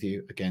catching up with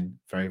you again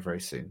very,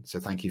 very soon. So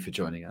thank you for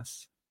joining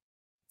us.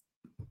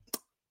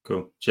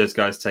 Cool. Cheers,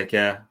 guys. Take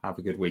care. Have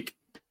a good week.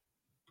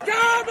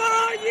 Come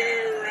on,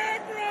 you